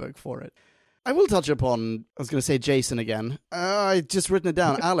audiobook for it. I will touch upon, I was going to say Jason again. I just written it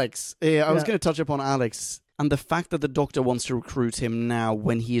down. Alex. I was going to touch upon Alex and the fact that the Doctor wants to recruit him now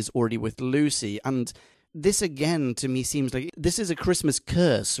when he is already with Lucy. And this again, to me, seems like this is a Christmas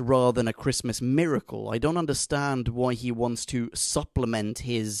curse rather than a Christmas miracle. I don't understand why he wants to supplement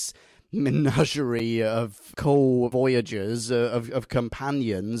his menagerie of co-voyagers, of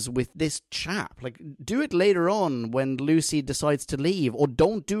companions with this chap. Like, do it later on when Lucy decides to leave, or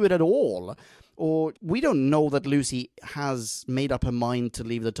don't do it at all. Or we don't know that Lucy has made up her mind to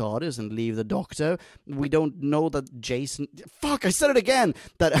leave the TARDIS and leave the Doctor. We don't know that Jason... Fuck, I said it again!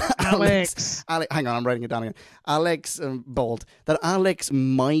 That Alex hang on, I'm writing it down again. Alex Bolt. That Alex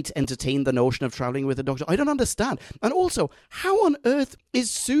might entertain the notion of travelling with the Doctor. I don't understand. And also, how on earth is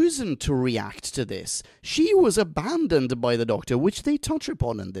Susan to react to this? She was abandoned by the Doctor, which they touch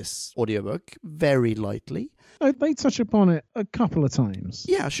upon in this audiobook very lightly. They touch upon it a couple of times.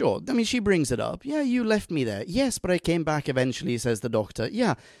 Yeah, sure. I mean, she brings it up. Yeah, you left me there. Yes, but I came back eventually, says the Doctor.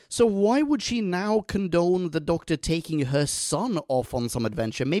 Yeah, so why would she now condone the Doctor taking her son off on some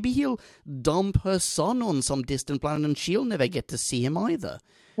adventure? Maybe he'll dump her son on some distant planet and she'll never get to see him either.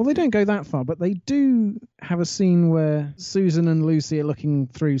 Well, they don't go that far, but they do have a scene where Susan and Lucy are looking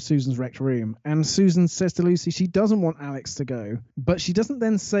through Susan's wrecked room, and Susan says to Lucy she doesn't want Alex to go, but she doesn't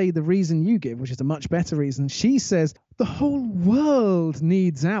then say the reason you give, which is a much better reason. She says the whole world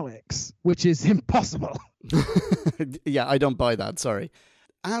needs Alex, which is impossible. Yeah, I don't buy that, sorry.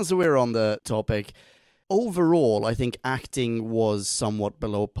 As we're on the topic... Overall, I think acting was somewhat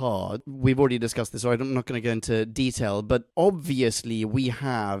below par. We've already discussed this, so I'm not going to go into detail, but obviously we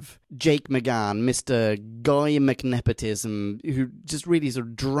have Jake McGann, Mr. Guy McNepotism, who just really sort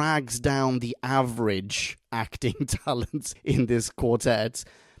of drags down the average acting talent in this quartet.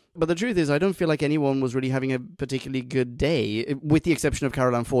 But the truth is, I don't feel like anyone was really having a particularly good day, with the exception of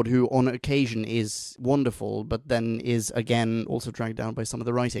Caroline Ford, who on occasion is wonderful, but then is, again, also dragged down by some of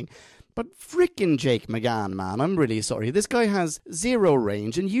the writing. But frickin' Jake McGann, man, I'm really sorry. This guy has zero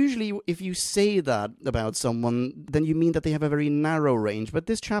range, and usually if you say that about someone, then you mean that they have a very narrow range. But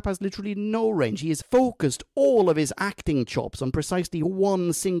this chap has literally no range. He has focused all of his acting chops on precisely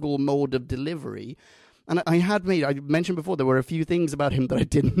one single mode of delivery. And I mentioned before, there were a few things about him that I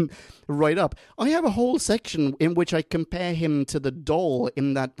didn't write up. I have a whole section in which I compare him to the doll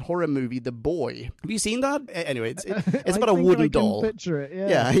in that horror movie, The Boy. Have you seen that? Anyway, it's about a wooden doll. I can picture it,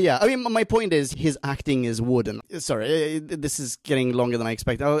 Yeah. I mean, my point is, his acting is wooden. Sorry, this is getting longer than I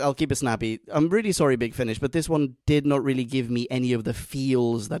expect. I'll keep it snappy. I'm really sorry, Big Finish, but this one did not really give me any of the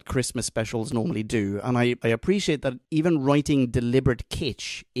feels that Christmas specials normally do. And I appreciate that even writing deliberate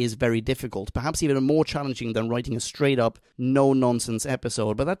kitsch is very difficult, perhaps even more challenging than writing a straight-up, no-nonsense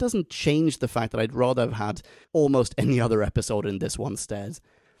episode, but that doesn't change the fact that I'd rather have had almost any other episode in this one instead.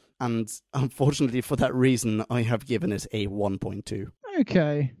 And unfortunately, for that reason, I have given it a 1.2.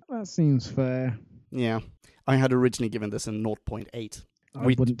 Okay, that seems fair. Yeah, I had originally given this a 0.8. I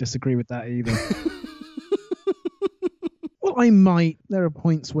wouldn't disagree with that either. Well, I might. There are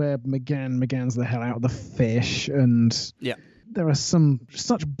points where McGann's the hell out of the fish, and... Yeah. There are some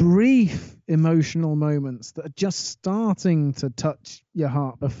such brief emotional moments that are just starting to touch your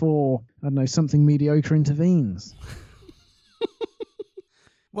heart before, I don't know, something mediocre intervenes.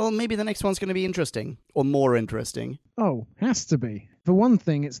 Well, maybe the next one's going to be interesting, or more interesting. Oh, has to be. For one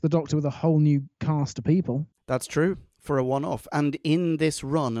thing, it's the Doctor with a whole new cast of people. That's true, for a one-off. And in this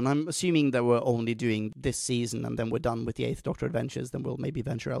run, and I'm assuming that we're only doing this season and then we're done with the 8th Doctor adventures, then we'll maybe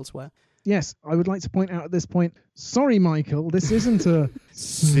venture elsewhere. Yes, I would like to point out at this point, sorry, Michael, this isn't a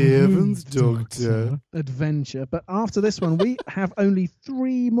 7th Doctor adventure, but after this one, we have only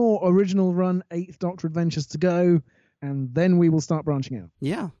 3 more original run 8th Doctor adventures to go, and then we will start branching out.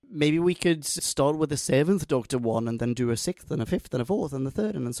 Yeah, maybe we could start with the 7th Doctor one and then do a 6th and a 5th and a 4th and the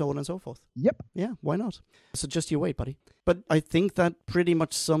 3rd and so on and so forth. Yep. Yeah, why not? So just you wait, buddy. But I think that pretty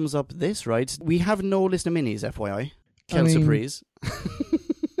much sums up this, right? We have no listener minis, FYI. Surprise.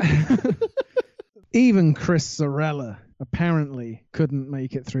 Even Chris Sorella apparently couldn't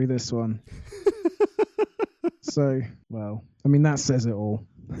make it through this one. So, well, I mean, that says it all.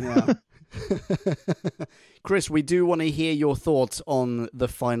 Yeah. Chris, we do want to hear your thoughts on the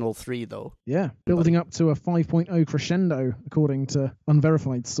final 3, though. Yeah, building up to a 5.0 crescendo, according to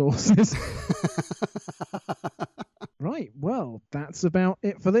unverified sources. Right, well, that's about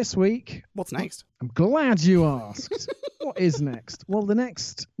it for this week. What's next? I'm glad you asked. What is next? Well, the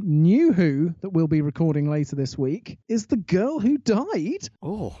next new Who that we'll be recording later this week is The Girl Who Died.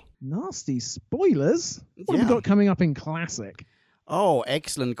 Oh. Nasty spoilers. What have we got coming up in Classic? Oh,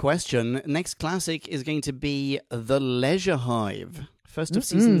 excellent question. Next classic is going to be The Leisure Hive. First of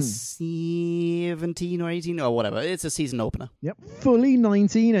season 17 or 18 or whatever. It's a season opener. Yep, fully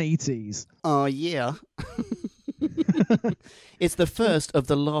 1980s. Oh, yeah. It's the first of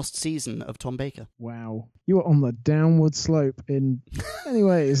the last season of Tom Baker. Wow. You are on the downward slope in many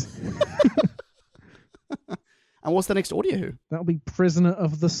ways. And what's the next audio Who? That'll be Prisoner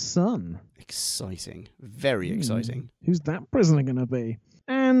of the Sun. Exciting. Very exciting. Who's that prisoner going to be?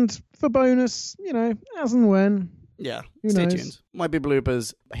 And for bonus, as and when. Yeah, Who stay knows? tuned. Might be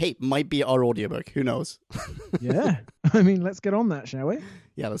bloopers. Hey, might be our audiobook. Who knows? Yeah. I mean, let's get on that, shall we?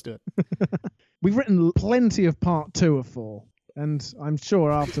 Yeah, let's do it. We've written plenty of part 2 of 4. And I'm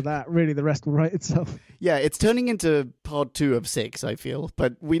sure after that, really, the rest will write itself. Yeah, it's turning into part 2 of 6, I feel.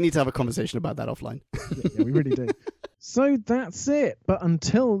 But we need to have a conversation about that offline. Yeah, we really do. So that's it. But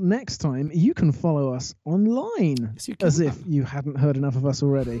until next time, you can follow us online. Yes, you can. As if you hadn't heard enough of us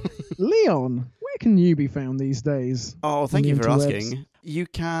already. Leon, where can you be found these days? Oh, thank you for interwebs? asking. You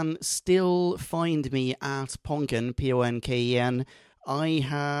can still find me at Ponken, Ponken. I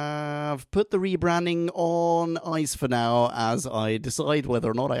have put the rebranding on ice for now as I decide whether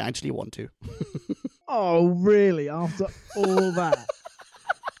or not I actually want to. Oh, really? After all that?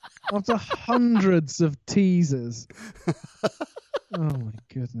 After hundreds of teasers? Oh, my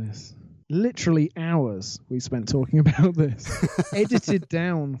goodness. Literally hours we spent talking about this. Edited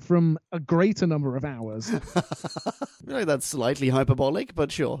down from a greater number of hours. I feel like that's slightly hyperbolic,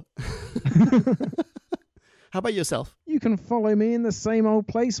 but sure. How about yourself? You can follow me in the same old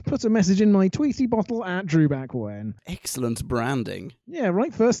place. Put a message in my Tweety bottle at DrewBackWhen. Excellent branding. Yeah,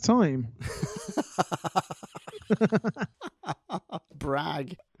 right first time.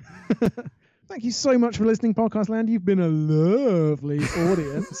 Brag. Thank you so much for listening, Podcast Land. You've been a lovely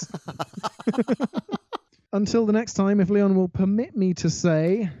audience. Until the next time, if Leon will permit me to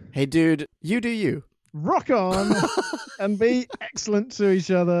say... Hey, dude, you do you. Rock on and be excellent to each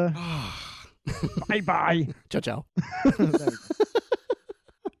other. Bye-bye. Ciao, ciao.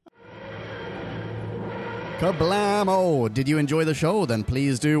 Kablamo! Did you enjoy the show? Then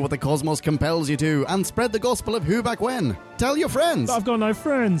please do what the cosmos compels you to and spread the gospel of Who Back When. Tell your friends. I've got no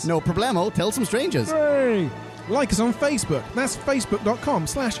friends. No problemo. Tell some strangers. Hey! Like us on Facebook. That's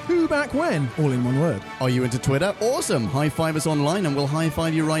facebook.com/whobackwhen, all in one word. Are you into Twitter? Awesome. High five us online and we'll high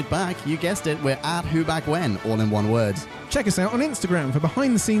five you right back. You guessed it. We're at Who Back When, all in one word. Check us out on Instagram for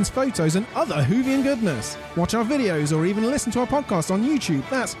behind-the-scenes photos and other Whovian goodness. Watch our videos or even listen to our podcast on YouTube.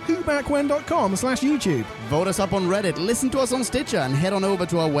 That's whobackwhen.com/YouTube. Vote us up on Reddit, listen to us on Stitcher, and head on over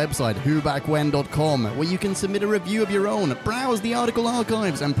to our website, whobackwhen.com, where you can submit a review of your own, browse the article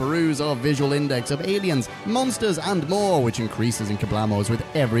archives, and peruse our visual index of aliens, monsters, and more, which increases in kablamos with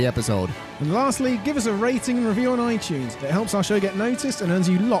every episode. And lastly, give us a rating and review on iTunes. It helps our show get noticed and earns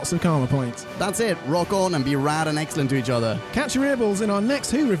you lots of karma points. That's it. Rock on and be rad and excellent to each other. Catch your earballs in our next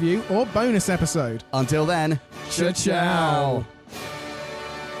Who review or bonus episode. Until then, Ciao.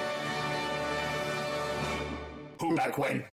 Who Back When?